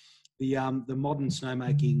 But the modern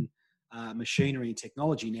snowmaking machinery and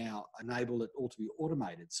technology now enable it all to be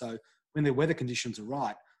automated. So when the weather conditions are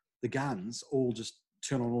right, the guns all just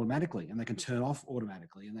turn on automatically, and they can turn off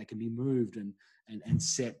automatically, and they can be moved and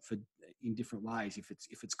set for in different ways.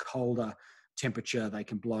 If it's colder temperature, they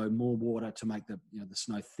can blow more water to make the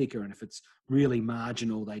snow thicker, and if it's really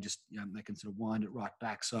marginal, they just they can sort of wind it right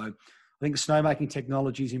back. So I think the snowmaking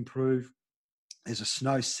technologies improve. There's a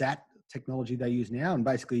snow sat technology they use now, and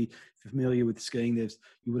basically, if you're familiar with skiing, you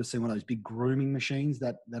would have seen one of those big grooming machines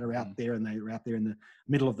that are out there, and they're out there in the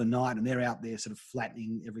middle of the night, and they're out there sort of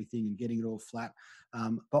flattening everything and getting it all flat.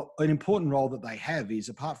 But an important role that they have is,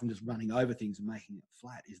 apart from just running over things and making it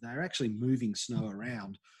flat, is they're actually moving snow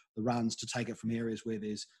around the runs to take it from areas where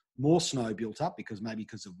there's more snow built up because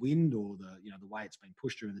of wind or the way it's been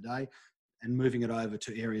pushed during the day, and moving it over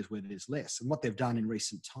to areas where there's less. And what they've done in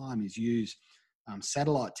recent time is use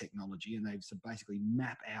satellite technology, and they've basically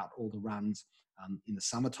map out all the runs in the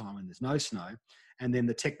summertime when there's no snow, and then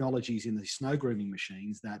the technologies in the snow grooming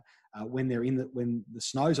machines that when the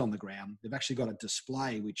snow's on the ground, they've actually got a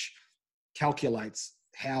display which calculates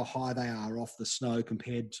how high they are off the snow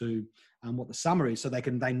compared to what the summer is, so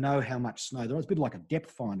they know how much snow there is. It's a bit like a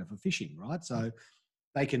depth finder for fishing, right? So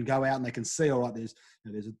they can go out and they can see, all right, there's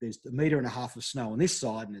 1.5 meters of snow on this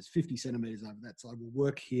side and there's 50 centimeters over that side. We'll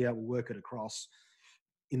work here, we'll work it across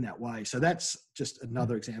in that way. So that's just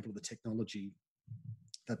another example of the technology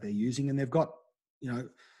that they're using. And they've got,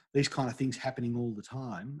 these kind of things happening all the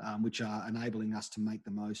time, which are enabling us to make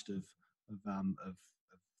the most of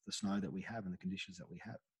the snow that we have and the conditions that we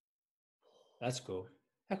have. That's cool.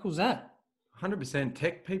 How cool is that? 100%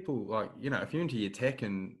 tech people, like, if you're into your tech,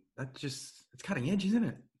 and it's cutting edge, isn't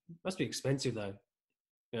it? Must be expensive though.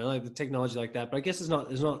 Like the technology like that. But I guess there's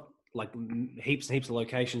not like heaps and heaps of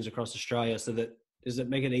locations across Australia. So that does it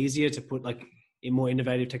make it easier to put like in more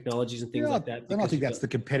innovative technologies and things like that? And I think that's the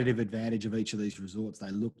competitive advantage of each of these resorts.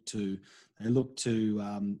 They look to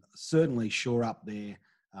certainly shore up their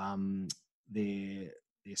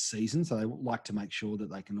season. So they like to make sure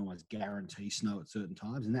that they can always guarantee snow at certain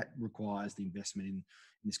times, and that requires the investment in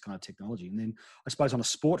this kind of technology. And then I suppose on a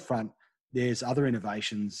sport front, there's other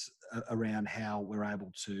innovations around how we're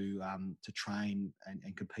able to train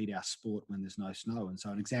and compete our sport when there's no snow. And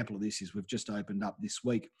so an example of this is we've just opened up this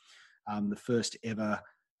week the first ever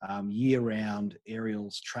year-round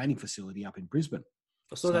aerials training facility up in Brisbane.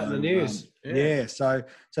 I saw that in the news. So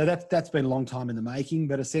that's been a long time in the making,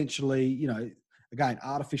 but essentially, again,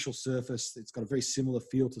 artificial surface. It's got a very similar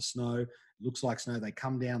feel to snow. It looks like snow. They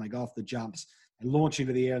come down, they go off the jumps and launch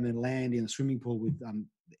into the air and then land in a swimming pool with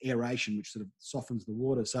aeration, which sort of softens the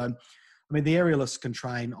water. So, I mean, the aerialists can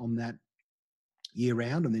train on that year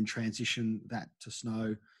round and then transition that to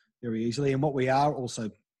snow very easily. And what we are also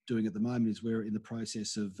doing at the moment is we're in the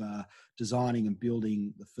process of designing and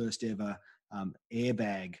building the first ever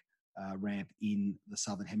airbag ramp in the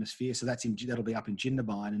Southern Hemisphere. So that'll be up in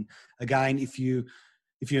Jindabyne. And again, if you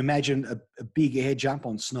imagine a big air jump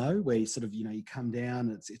on snow where you sort of, you come down,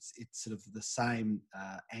 it's sort of the same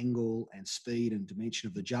angle and speed and dimension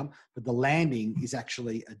of the jump, but the landing is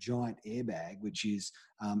actually a giant airbag, which is,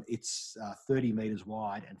 it's 30 meters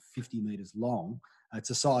wide and 50 meters long. It's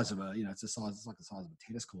the size of it's like the size of a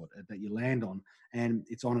tennis court that you land on, and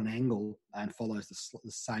it's on an angle and follows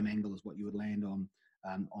the same angle as what you would land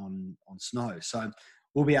on snow. So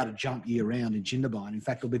we'll be able to jump year round in Jindabyne. In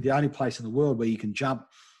fact, it'll be the only place in the world where you can jump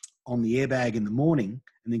on the airbag in the morning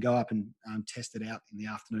and then go up and test it out in the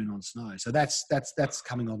afternoon on snow. So that's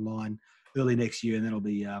coming online early next year, and that'll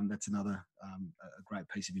be that's another a great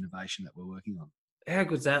piece of innovation that we're working on. How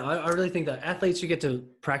good's that? I really think that athletes who get to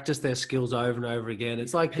practice their skills over and over again.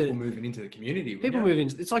 It's like people moving into the community. People moving.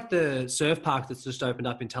 It's like the surf park that's just opened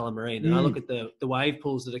up in Tullamarine. And I look at the wave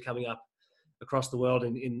pools that are coming up across the world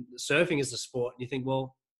in surfing as a sport, and you think,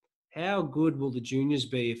 well, how good will the juniors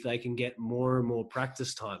be if they can get more and more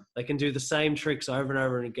practice time? They can do the same tricks over and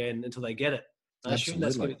over again until they get it. I assume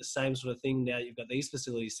that's going to be the same sort of thing now. You've got these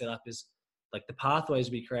facilities set up, is like the pathways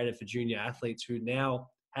to be created for junior athletes who now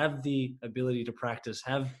have the ability to practice,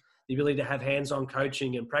 have the ability to have hands-on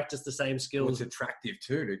coaching and practice the same skills. Well, it's attractive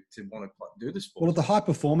too to want to do the sport. Well, at the high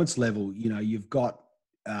performance level, you've got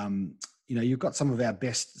you've got some of our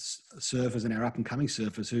best surfers and our up and coming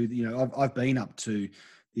surfers who, I've been up to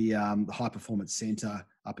the high performance centre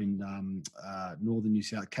up in northern New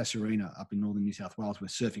South, Casuarina up in northern New South Wales, where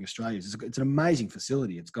Surfing Australia is. It's an amazing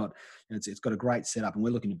facility. It's got a great setup, and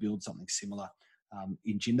we're looking to build something similar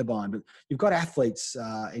in Jindabyne. But you've got athletes,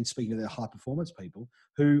 and speaking to their high performance people,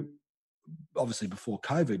 who obviously before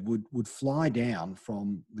COVID would fly down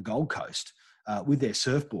from the Gold Coast with their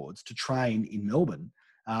surfboards to train in Melbourne.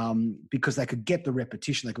 Because they could get the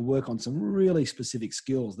repetition, they could work on some really specific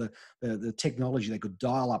skills, the technology, they could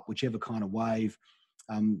dial up whichever kind of wave,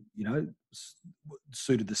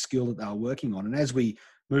 suited the skill that they were working on. And as we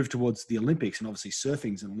move towards the Olympics, and obviously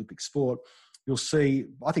surfing's an Olympic sport, you'll see,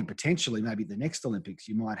 I think potentially maybe the next Olympics,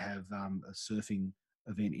 you might have a surfing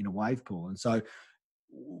event in a wave pool. And so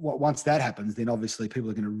once that happens, then obviously people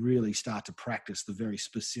are going to really start to practice the very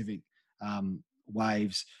specific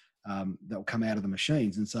waves that will come out of the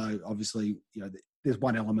machines. And so obviously, there's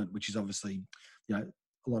one element, which is obviously, a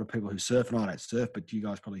lot of people who surf, and I don't surf, but you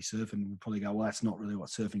guys probably surf and will probably go, well, that's not really what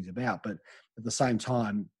surfing's about. But at the same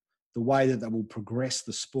time, the way that they will progress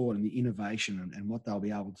the sport and the innovation and what they'll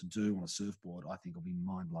be able to do on a surfboard, I think will be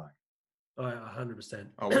mind-blowing. Oh, 100%.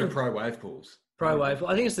 Oh, we're pro wave pools. Pro wave.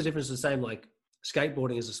 I think it's the difference the same like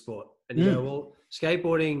skateboarding as a sport. And you go, well,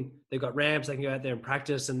 skateboarding, they've got ramps, they can go out there and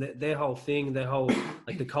practice, and their whole thing,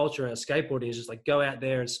 like the culture around skateboarding is just like go out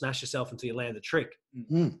there and smash yourself until you land the trick.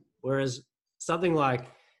 Mm-hmm. Whereas something like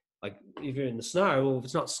if you're in the snow, well, if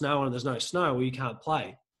it's not snow and there's no snow, well, you can't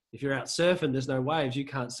play. If you're out surfing, there's no waves, you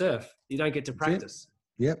can't surf. You don't get to practice.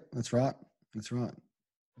 Yep, that's right. That's right.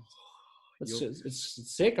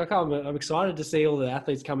 It's sick. I'm excited to see all the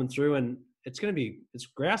athletes coming through, and it's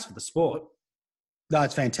grouse for the sport. No,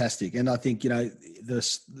 it's fantastic, and I think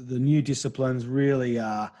the new disciplines really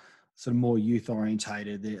are sort of more youth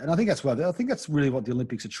orientated, and I think that's really what the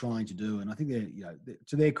Olympics are trying to do. And I think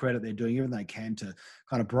to their credit, they're doing everything they can to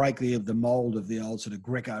kind of break the mold of the old sort of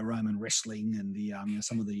Greco-Roman wrestling and the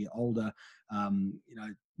some of the older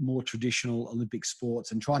more traditional Olympic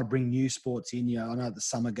sports, and trying to bring new sports in. I know the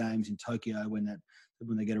Summer Games in Tokyo, when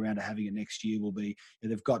they get around to having it next year, will be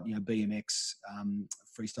they've got BMX,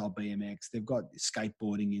 freestyle BMX, they've got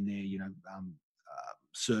skateboarding in there,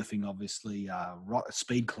 surfing, obviously,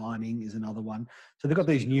 speed climbing is another one. So they've got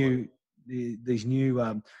these new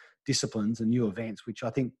disciplines and new events, which I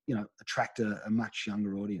think attract a much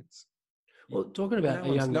younger audience. Well, talking about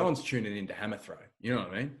no one's tuning into hammer throw. You know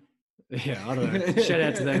what I mean? Yeah, I don't know. Shout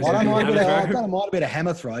out to those. I don't mind a bit of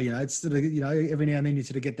hammer throw. It's sort of every now and then you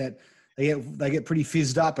sort of get that. They get pretty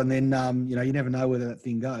fizzed up, and then you never know whether that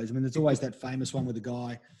thing goes. I mean, there's always that famous one with the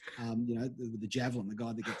guy, with the javelin, the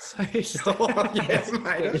guy that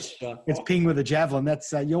gets pinged with a javelin.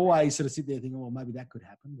 That's you always sort of sit there thinking, well, maybe that could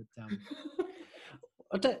happen.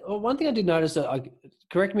 But one thing I did notice,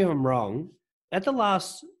 correct me if I'm wrong, at the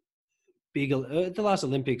last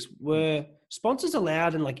Olympics, were sponsors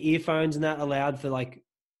allowed and like earphones and that allowed for like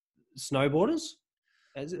snowboarders?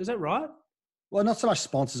 Is that right? Well, not so much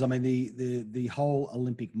sponsors. I mean, the whole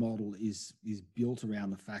Olympic model is built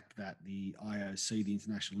around the fact that the IOC, the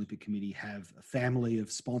International Olympic Committee, have a family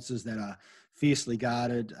of sponsors that are fiercely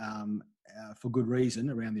guarded for good reason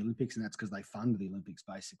around the Olympics, and that's because they fund the Olympics,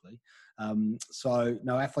 basically. So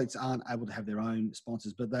no, athletes aren't able to have their own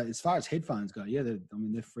sponsors. But as far as headphones go,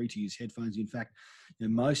 they're free to use headphones. In fact,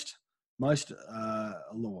 most of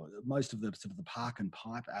the sort of the park and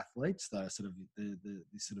pipe athletes, the sort of the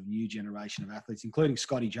sort of new generation of athletes, including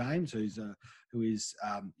Scotty James, who is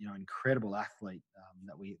an incredible athlete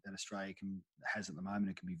that Australia has at the moment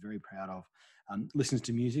and can be very proud of, listens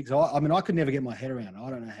to music. So I could never get my head around it. I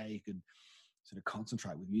don't know how you could sort of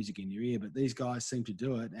concentrate with music in your ear, but these guys seem to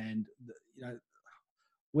do it. And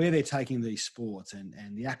where they're taking these sports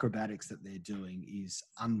and the acrobatics that they're doing is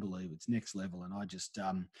unbelievable. It's next level, and I just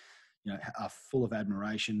are full of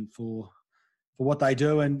admiration for what they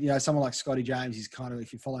do. And someone like Scotty James, he's kind of,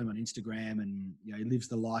 if you follow him on Instagram, and he lives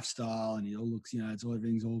the lifestyle, and he all looks,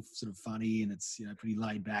 everything's all sort of funny, and it's pretty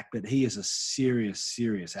laid back. But he is a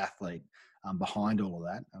serious athlete behind all of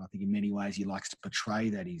that. And I think in many ways he likes to portray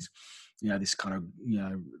that he's this kind of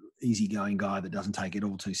easygoing guy that doesn't take it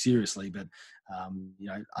all too seriously. But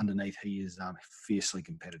underneath he is fiercely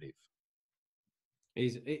competitive.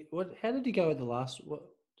 How did he go at the last?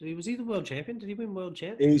 Was he the world champion? Did he win world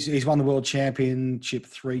champ? He's won the world championship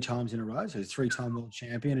 3 times in a row. So he's 3-time world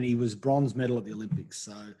champion, and he was bronze medal at the Olympics.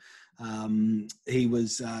 So he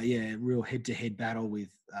was real head-to-head battle with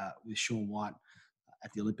Shaun White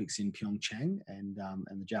at the Olympics in Pyeongchang, and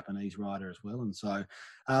the Japanese rider as well. And so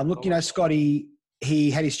Scotty, he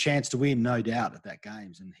had his chance to win, no doubt, at that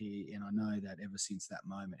games, and I know that ever since that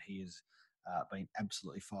moment he has been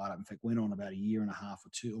absolutely fired up. In fact, went on about a year and a half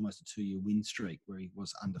or almost a 2-year win streak where he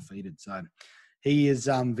was undefeated. So he is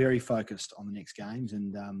very focused on the next games,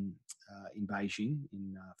 and in Beijing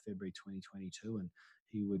in February 2022, and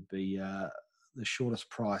he would be the shortest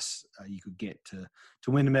price you could get to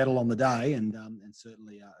win a medal on the day, and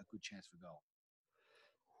certainly a good chance for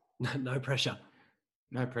gold. No pressure.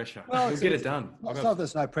 No pressure. Well, He'll get it done. It's not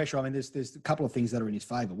there's no pressure. I mean, there's a couple of things that are in his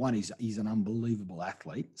favour. One, he's an unbelievable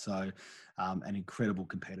athlete, so an incredible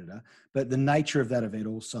competitor. But the nature of that event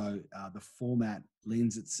also, the format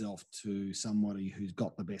lends itself to somebody who's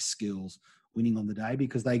got the best skills winning on the day,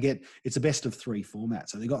 because it's a best of 3 format.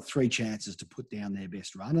 So they've got 3 chances to put down their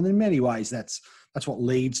best run. And in many ways, that's what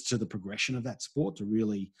leads to the progression of that sport, to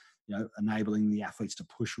really enabling the athletes to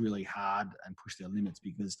push really hard and push their limits,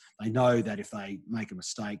 because they know that if they make a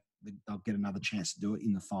mistake, they'll get another chance to do it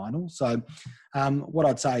in the final. So what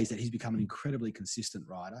I'd say is that he's become an incredibly consistent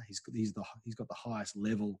rider. He's got the highest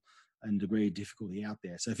level and degree of difficulty out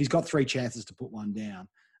there. So if he's got 3 chances to put one down,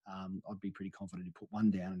 I'd be pretty confident he'll put one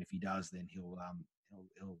down. And if he does, then it'll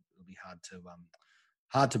be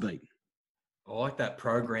hard to beat. I like that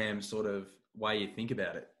program sort of way you think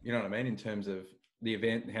about it. You know what I mean? In terms of the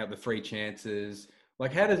event, how the 3 chances,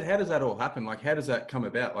 like how does that all happen? Like how does that come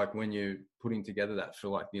about? Like when you're putting together that for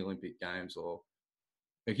like the Olympic Games, or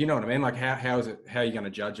like, you know what I mean? Like how are you going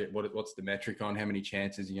to judge it? What's the metric on how many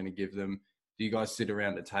chances you're going to give them? Do you guys sit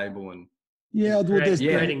around the table and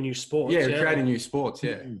creating new sports? Creating new sports.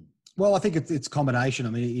 Yeah. Well, I think it's a combination.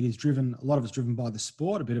 I mean, a lot of it's driven by the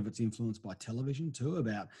sport. A bit of it's influenced by television too,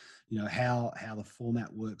 about how the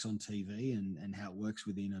format works on TV and how it works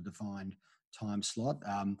within a defined time slot.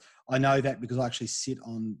 I know that because I actually sit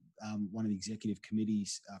on one of the executive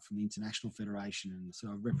committees from the International Federation, and so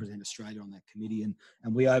I represent Australia on that committee, and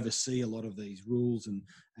we oversee a lot of these rules and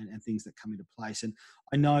things that come into place. And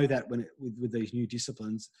I know that with these new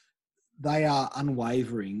disciplines, they are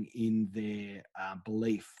unwavering in their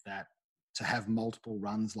belief that to have multiple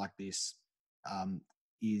runs like this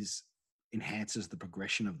enhances the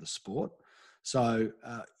progression of the sport. So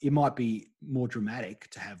it might be more dramatic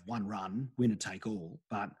to have one run, winner take all,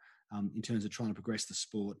 but in terms of trying to progress the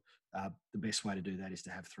sport, the best way to do that is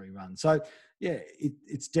to have 3 runs. So yeah,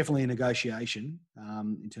 it's definitely a negotiation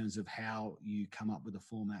in terms of how you come up with a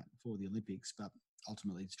format for the Olympics, but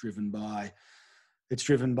ultimately it's driven by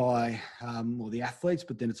the athletes,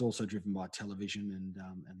 but then it's also driven by television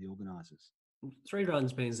and the organisers. 3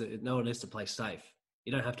 runs means that no one has to play safe.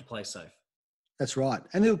 You don't have to play safe. That's right.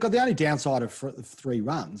 And the only downside of 3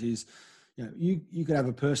 runs is, you could have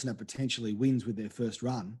a person that potentially wins with their first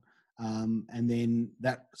run, and then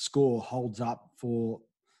that score holds up for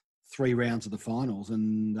 3 rounds of the finals,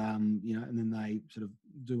 and and then they sort of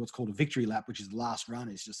do what's called a victory lap, which is the last run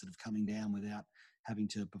is just sort of coming down without having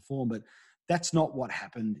to perform. But that's not what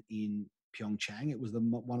happened in Pyeongchang. It was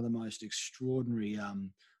one of the most extraordinary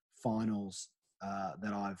finals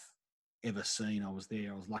that I've ever seen. I was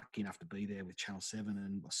there. I was lucky enough to be there with Channel 7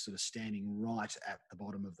 and was sort of standing right at the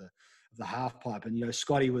bottom of the half pipe. And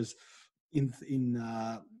Scotty was in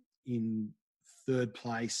 3rd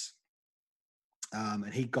place,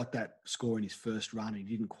 and he got that score in his first run. He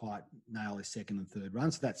didn't quite nail his 2nd and 3rd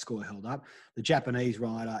run, so that score held up. The Japanese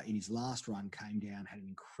rider in his last run came down, had an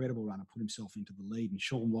incredible run, and put himself into the lead. And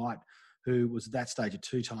Shaun White, who was at that stage a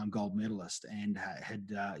 2-time gold medalist and had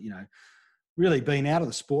really been out of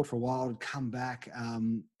the sport for a while, had come back,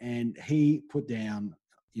 and he put down,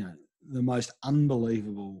 the most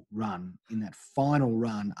unbelievable run in that final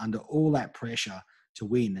run under all that pressure to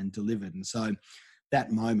win, and delivered. And so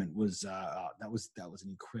that moment was that was an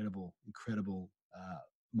incredible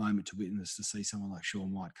moment to witness, to see someone like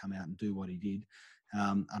Shaun White come out and do what he did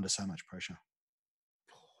under so much pressure.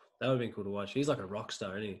 That would have been cool to watch. He's like a rock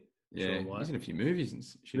star, isn't he? Yeah, he's in a few movies and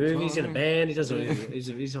shit. Movies, in a band. He does.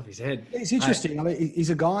 He's off his head. It's interesting. I mean, he's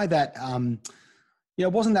a guy that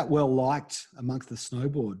wasn't that well liked amongst the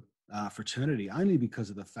snowboard fraternity, only because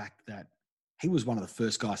of the fact that he was one of the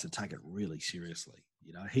first guys to take it really seriously.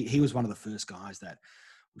 He was one of the first guys that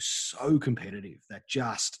was so competitive that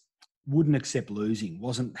just wouldn't accept losing,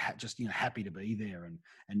 wasn't just happy to be there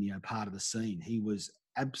and part of the scene. He was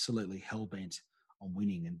absolutely hell bent on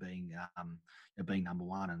winning and being number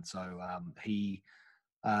one. And so he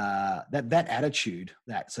that attitude,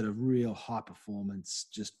 that sort of real high performance,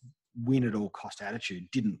 just win at all cost attitude,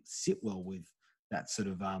 didn't sit well with that sort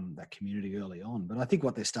of that community early on. But I think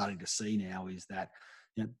what they're starting to see now is that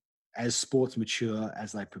as sports mature,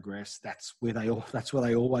 as they progress, that's where they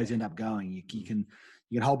always end up going. You can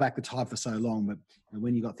hold back the tide for so long, but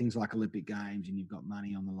when you've got things like Olympic Games and you've got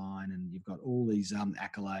money on the line and you've got all these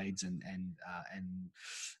accolades and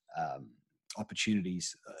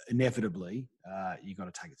opportunities, inevitably you've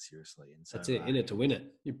got to take it seriously. And so that's it, in it to win it.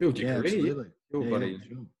 You build your career. Absolutely.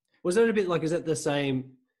 Sure. Was that a bit like? Is that the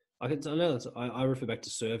same? I know I refer back to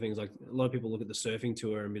surfing. It's like a lot of people look at the surfing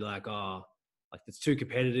tour and be like, like it's too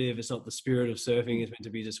competitive. It's not the spirit of surfing. It's meant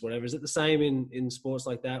to be just whatever. Is it the same in sports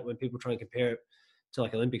like that when people try and compare it to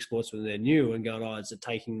like Olympic sports when they're new and going, is it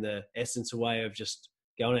taking the essence away of just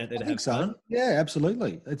going out there to have fun? Yeah,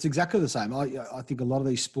 absolutely. It's exactly the same. I think a lot of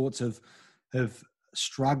these sports have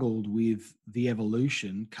struggled with the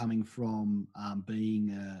evolution coming from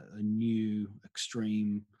being a new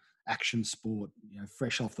extreme action sport,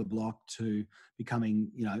 fresh off the block, to becoming,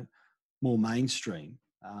 more mainstream.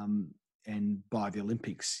 And by the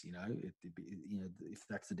Olympics, if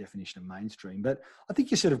that's the definition of mainstream. But I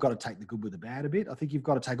think you sort of got to take the good with the bad a bit. I think you've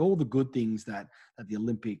got to take all the good things that the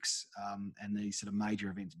Olympics and these sort of major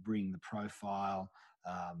events bring, the profile,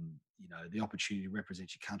 the opportunity to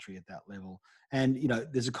represent your country at that level. And,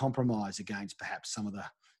 there's a compromise against perhaps some of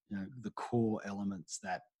the core elements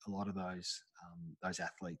that a lot of those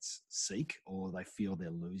athletes seek or they feel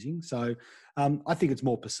they're losing. So I think it's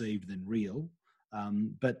more perceived than real.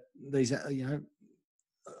 But these, a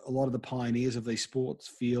lot of the pioneers of these sports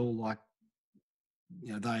feel like,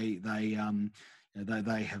 they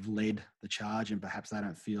have led the charge, and perhaps they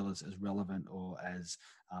don't feel as relevant or as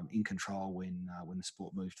in control when the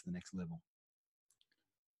sport moves to the next level.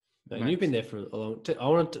 And you've been there for a long time. I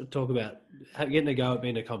want to talk about getting a go at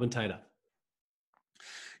being a commentator.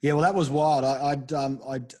 Yeah, well, that was wild. I'd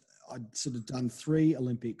sort of done 3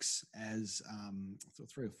 Olympics as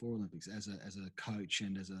 3 or 4 Olympics as a coach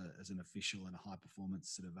and as an official and a high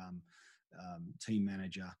performance sort of team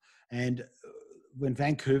manager. And when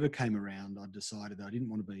Vancouver came around, I decided that I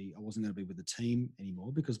wasn't going to be with the team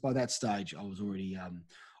anymore, because by that stage I was already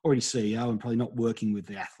CEO and probably not working with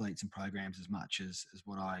the athletes and programs as much as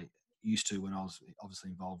what I used to when I was obviously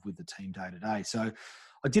involved with the team day to day. So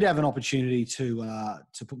I did have an opportunity to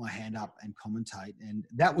put my hand up and commentate, and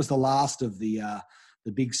that was the last of the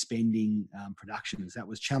big spending productions. That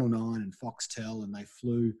was Channel 9 and Foxtel, and they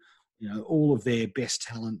flew all of their best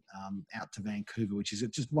talent out to Vancouver, which is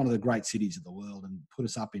just one of the great cities of the world, and put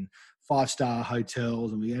us up in 5-star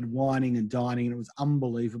hotels, and we had wining and dining, and it was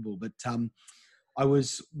unbelievable. But I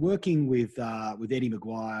was working with Eddie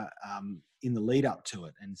Maguire in the lead up to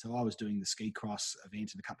it, and so I was doing the ski cross event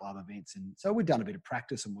and a couple other events, and so we'd done a bit of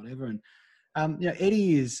practice and whatever. And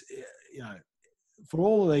Eddie is, for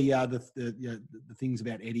all of the things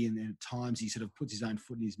about Eddie, and at times he sort of puts his own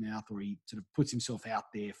foot in his mouth, or he sort of puts himself out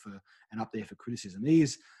there up there for criticism. He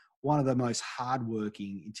is one of the most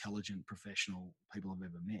hardworking, intelligent, professional people I've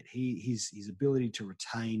ever met. His ability to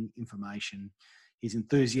retain information, his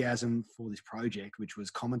enthusiasm for this project, which was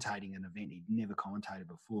commentating an event he'd never commentated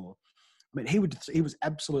before. I mean, he was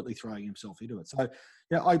absolutely throwing himself into it. So,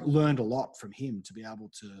 I learned a lot from him to be able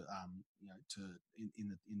to, in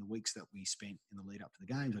the weeks that we spent in the lead up to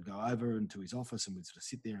the games, I'd go over into his office and we'd sort of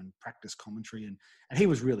sit there and practice commentary, and he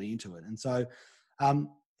was really into it. And so,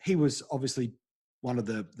 he was obviously one of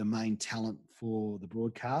the main talent for the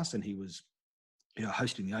broadcast, and he was,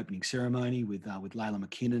 hosting the opening ceremony with Layla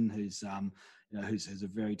McKinnon, who's a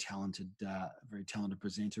very talented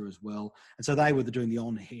presenter as well. And so they were doing the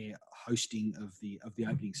on-air hosting of the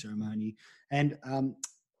opening ceremony. And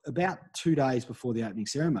about 2 days before the opening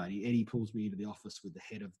ceremony, Eddie pulls me into the office with the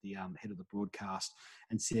head of the broadcast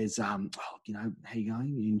and says, "How you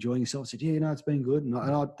going? You enjoying yourself?" I said, "Yeah, it's been good." And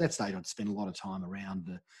that stage, I'd spent a lot of time around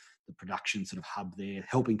the production sort of hub there,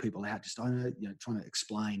 helping people out, just trying to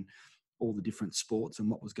explain all the different sports and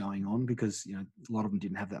what was going on, because a lot of them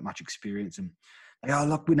didn't have that much experience. And they go, "Oh,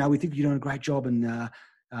 look, we think you're doing a great job, and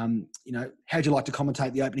how'd you like to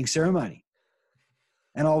commentate the opening ceremony?"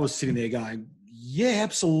 And I was sitting there going, "Yeah,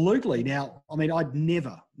 absolutely." Now, I mean, I'd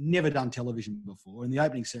never done television before, and the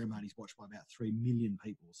opening ceremony is watched by about 3 million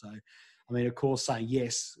people. So, I mean, of course, saying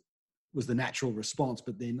yes was the natural response,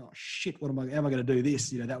 but then, oh shit, how am I going to do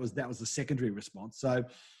this? That was the secondary response. So,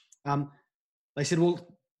 they said,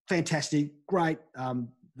 "Well, fantastic, great.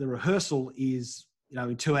 The rehearsal is,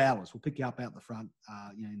 in 2 hours. We'll pick you up out the front,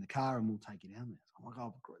 in the car, and we'll take you down there." So I'm like,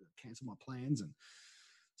 "Oh, great, cancel my plans." And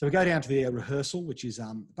so we go down to the rehearsal, which is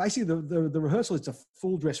basically the rehearsal is a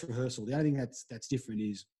full dress rehearsal. The only thing that's different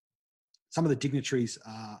is some of the dignitaries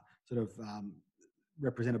are sort of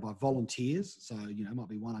represented by volunteers. So, it might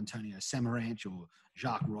be Juan Antonio Samaranch or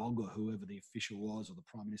Jacques Rogge or whoever the official was, or the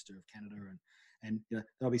Prime Minister of Canada. And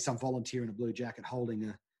there'll be some volunteer in a blue jacket holding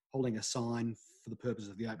a sign for the purpose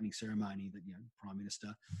of the opening ceremony, that, Prime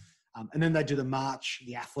Minister. And then they do the march,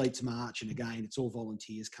 the athletes march, and again, it's all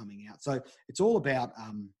volunteers coming out. So it's all about,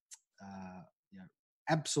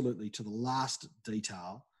 absolutely to the last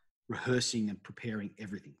detail, rehearsing and preparing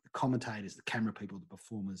everything. The commentators, the camera people, the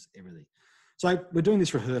performers, everything. So we're doing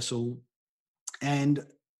this rehearsal, and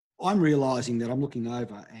I'm realising that I'm looking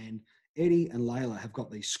over, and Eddie and Layla have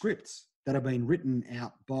got these scripts that have been written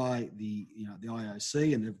out by the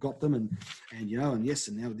IOC, and they've got them, and yes,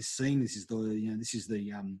 and now this scene, this is the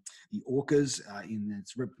orcas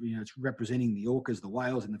it's representing the orcas, the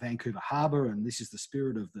whales in the Vancouver Harbour, and this is the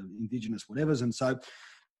spirit of the Indigenous whatevers. And so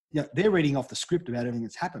they're reading off the script about everything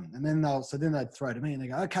that's happened, and then they'd throw to me and they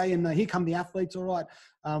go, "Okay, and here come the athletes. All right,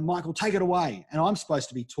 Michael, take it away." And I'm supposed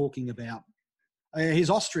to be talking about,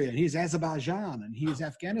 here's Austria, and here's Azerbaijan, and here's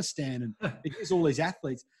Afghanistan, and here's all these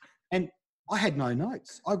athletes. And I had no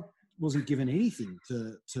notes. I wasn't given anything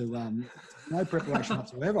to no preparation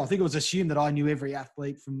whatsoever. I think it was assumed that I knew every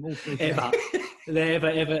athlete from all three ever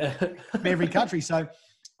from every country. So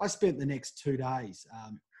I spent the next 2 days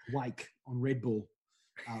awake on Red Bull,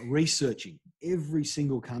 researching every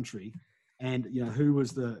single country, and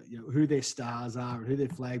who their stars are and who their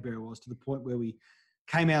flag bearer was, to the point where we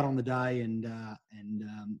came out on the day and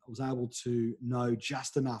was able to know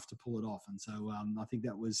just enough to pull it off. And so I think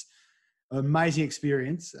that was an amazing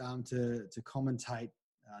experience to commentate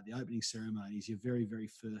the opening ceremony. Is your very, very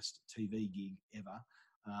first TV gig ever.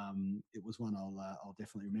 It was one I'll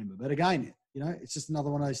definitely remember. But again, it's just another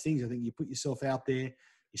one of those things. I think you put yourself out there,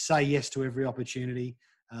 you say yes to every opportunity.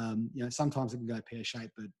 Sometimes it can go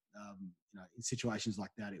pear-shaped, but in situations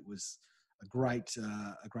like that, it was a great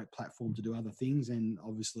platform to do other things, and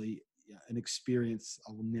obviously an experience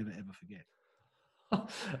I will never ever forget.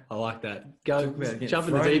 I like that. Go Talk about getting jump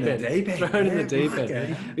in the thrown deep in end. the deep end. Thrown in the Yeah, deep fuck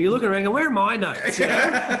end. it. You're looking around going, where are my notes? You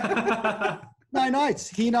know? No notes.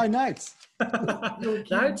 Here, no notes.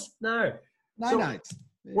 Notes? No. No So, notes.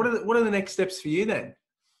 Yeah. What are the next steps for you then,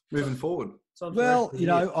 moving forward? Well, you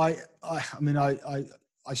know, I mean,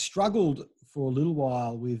 I struggled for a little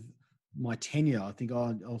while with my tenure. I think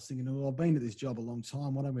I was thinking, well, I've been at this job a long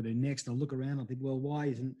time. What am I going to do next? And I look around. I think, well, why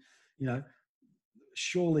isn't, you know,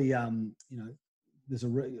 surely, you know, there's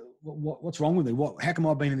what's wrong with me? How come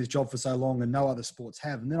I've been in this job for so long and no other sports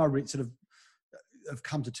have? And then I sort of have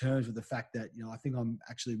come to terms with the fact that, you know, I think I'm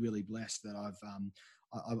actually really blessed that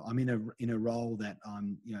I'm in a role that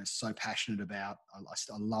I'm, you know, so passionate about. I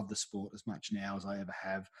love the sport as much now as I ever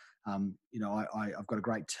have. You know, I've got a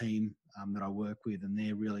great team that I work with, and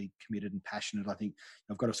they're really committed and passionate. I think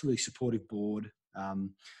I've got a really supportive board,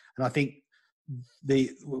 and I think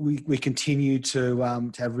we continue to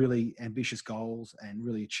have really ambitious goals and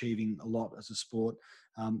really achieving a lot as a sport.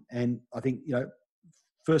 And I think, you know,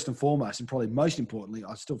 first and foremost, and probably most importantly,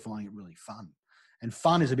 I still find it really fun. And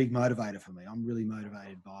fun is a big motivator for me. I'm really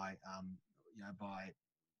motivated by, you know, by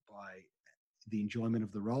the enjoyment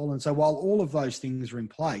of the role. And so while all of those things are in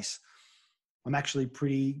place, I'm actually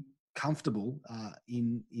pretty comfortable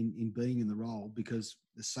in being in the role, because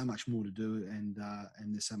there's so much more to do, and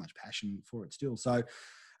there's so much passion for it still. So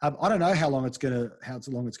I don't know how long it's going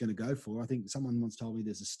to go for. I think someone once told me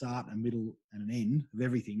there's a start, a middle, and an end of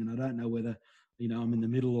everything, and I don't know whether, you know, I'm in the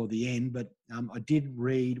middle or the end. But I did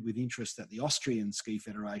read with interest that the Austrian Ski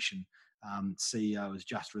Federation CEO has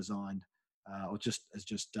just resigned, or has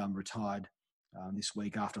just retired this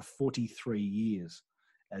week after 43 years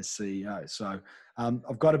as CEO. So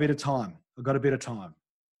I've got a bit of time. I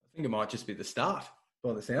think it might just be the start,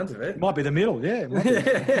 by the sounds of it. It might be the middle, yeah. It might be.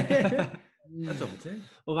 That's all it is.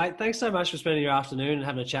 Well, mate, thanks so much for spending your afternoon and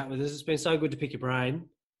having a chat with us. It's been so good to pick your brain.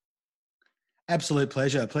 Absolute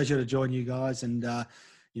pleasure to join you guys. And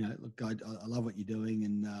you know, look, I love what you're doing,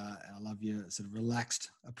 and I love your sort of relaxed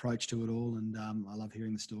approach to it all, and I love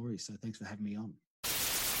hearing the stories. So thanks for having me on.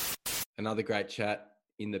 Another great chat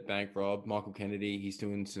in the bank, Rob. Michael Kennedy, he's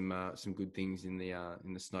doing some good things in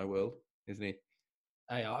the snow world, isn't he?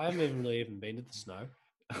 Hey, I haven't really even been to the snow.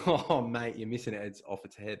 Oh, mate, you're missing it. It's off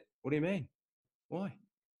its head. What do you mean? Why?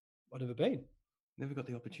 I've never been. Never got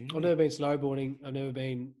the opportunity. I've never been snowboarding. I've never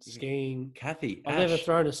been skiing. Kathy, I've Ash. never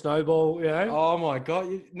thrown a snowball, you know. Oh my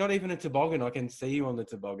God, you're not even a toboggan. I can see you on the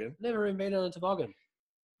toboggan. Never even been on a toboggan.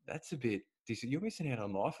 That's a bit decent. You're missing out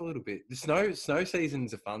on life a little bit. The snow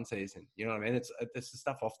season's a fun season. You know what I mean? It's the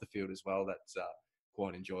stuff off the field as well that's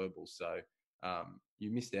quite enjoyable. So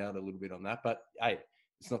you missed out a little bit on that. But hey,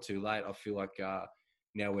 it's not too late. I feel like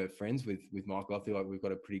now we're friends with Michael. I feel like we've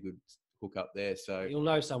got a pretty good hook up there. So you'll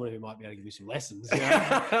know someone who might be able to give you some lessons. You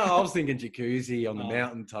know? I was thinking jacuzzi on the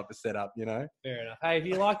mountain type of setup, you know. Fair enough. Hey, if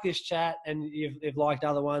you like this chat and you've liked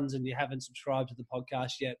other ones and you haven't subscribed to the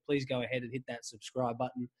podcast yet, please go ahead and hit that subscribe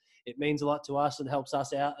button. It means a lot to us and helps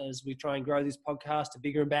us out as we try and grow this podcast to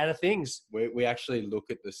bigger and badder things. We actually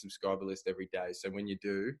look at the subscriber list every day. So when you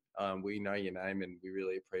do, we know your name and we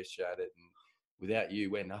really appreciate it. And without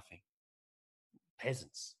you, we're nothing.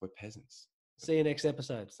 Peasants. We're peasants. See you next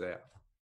episode. See ya.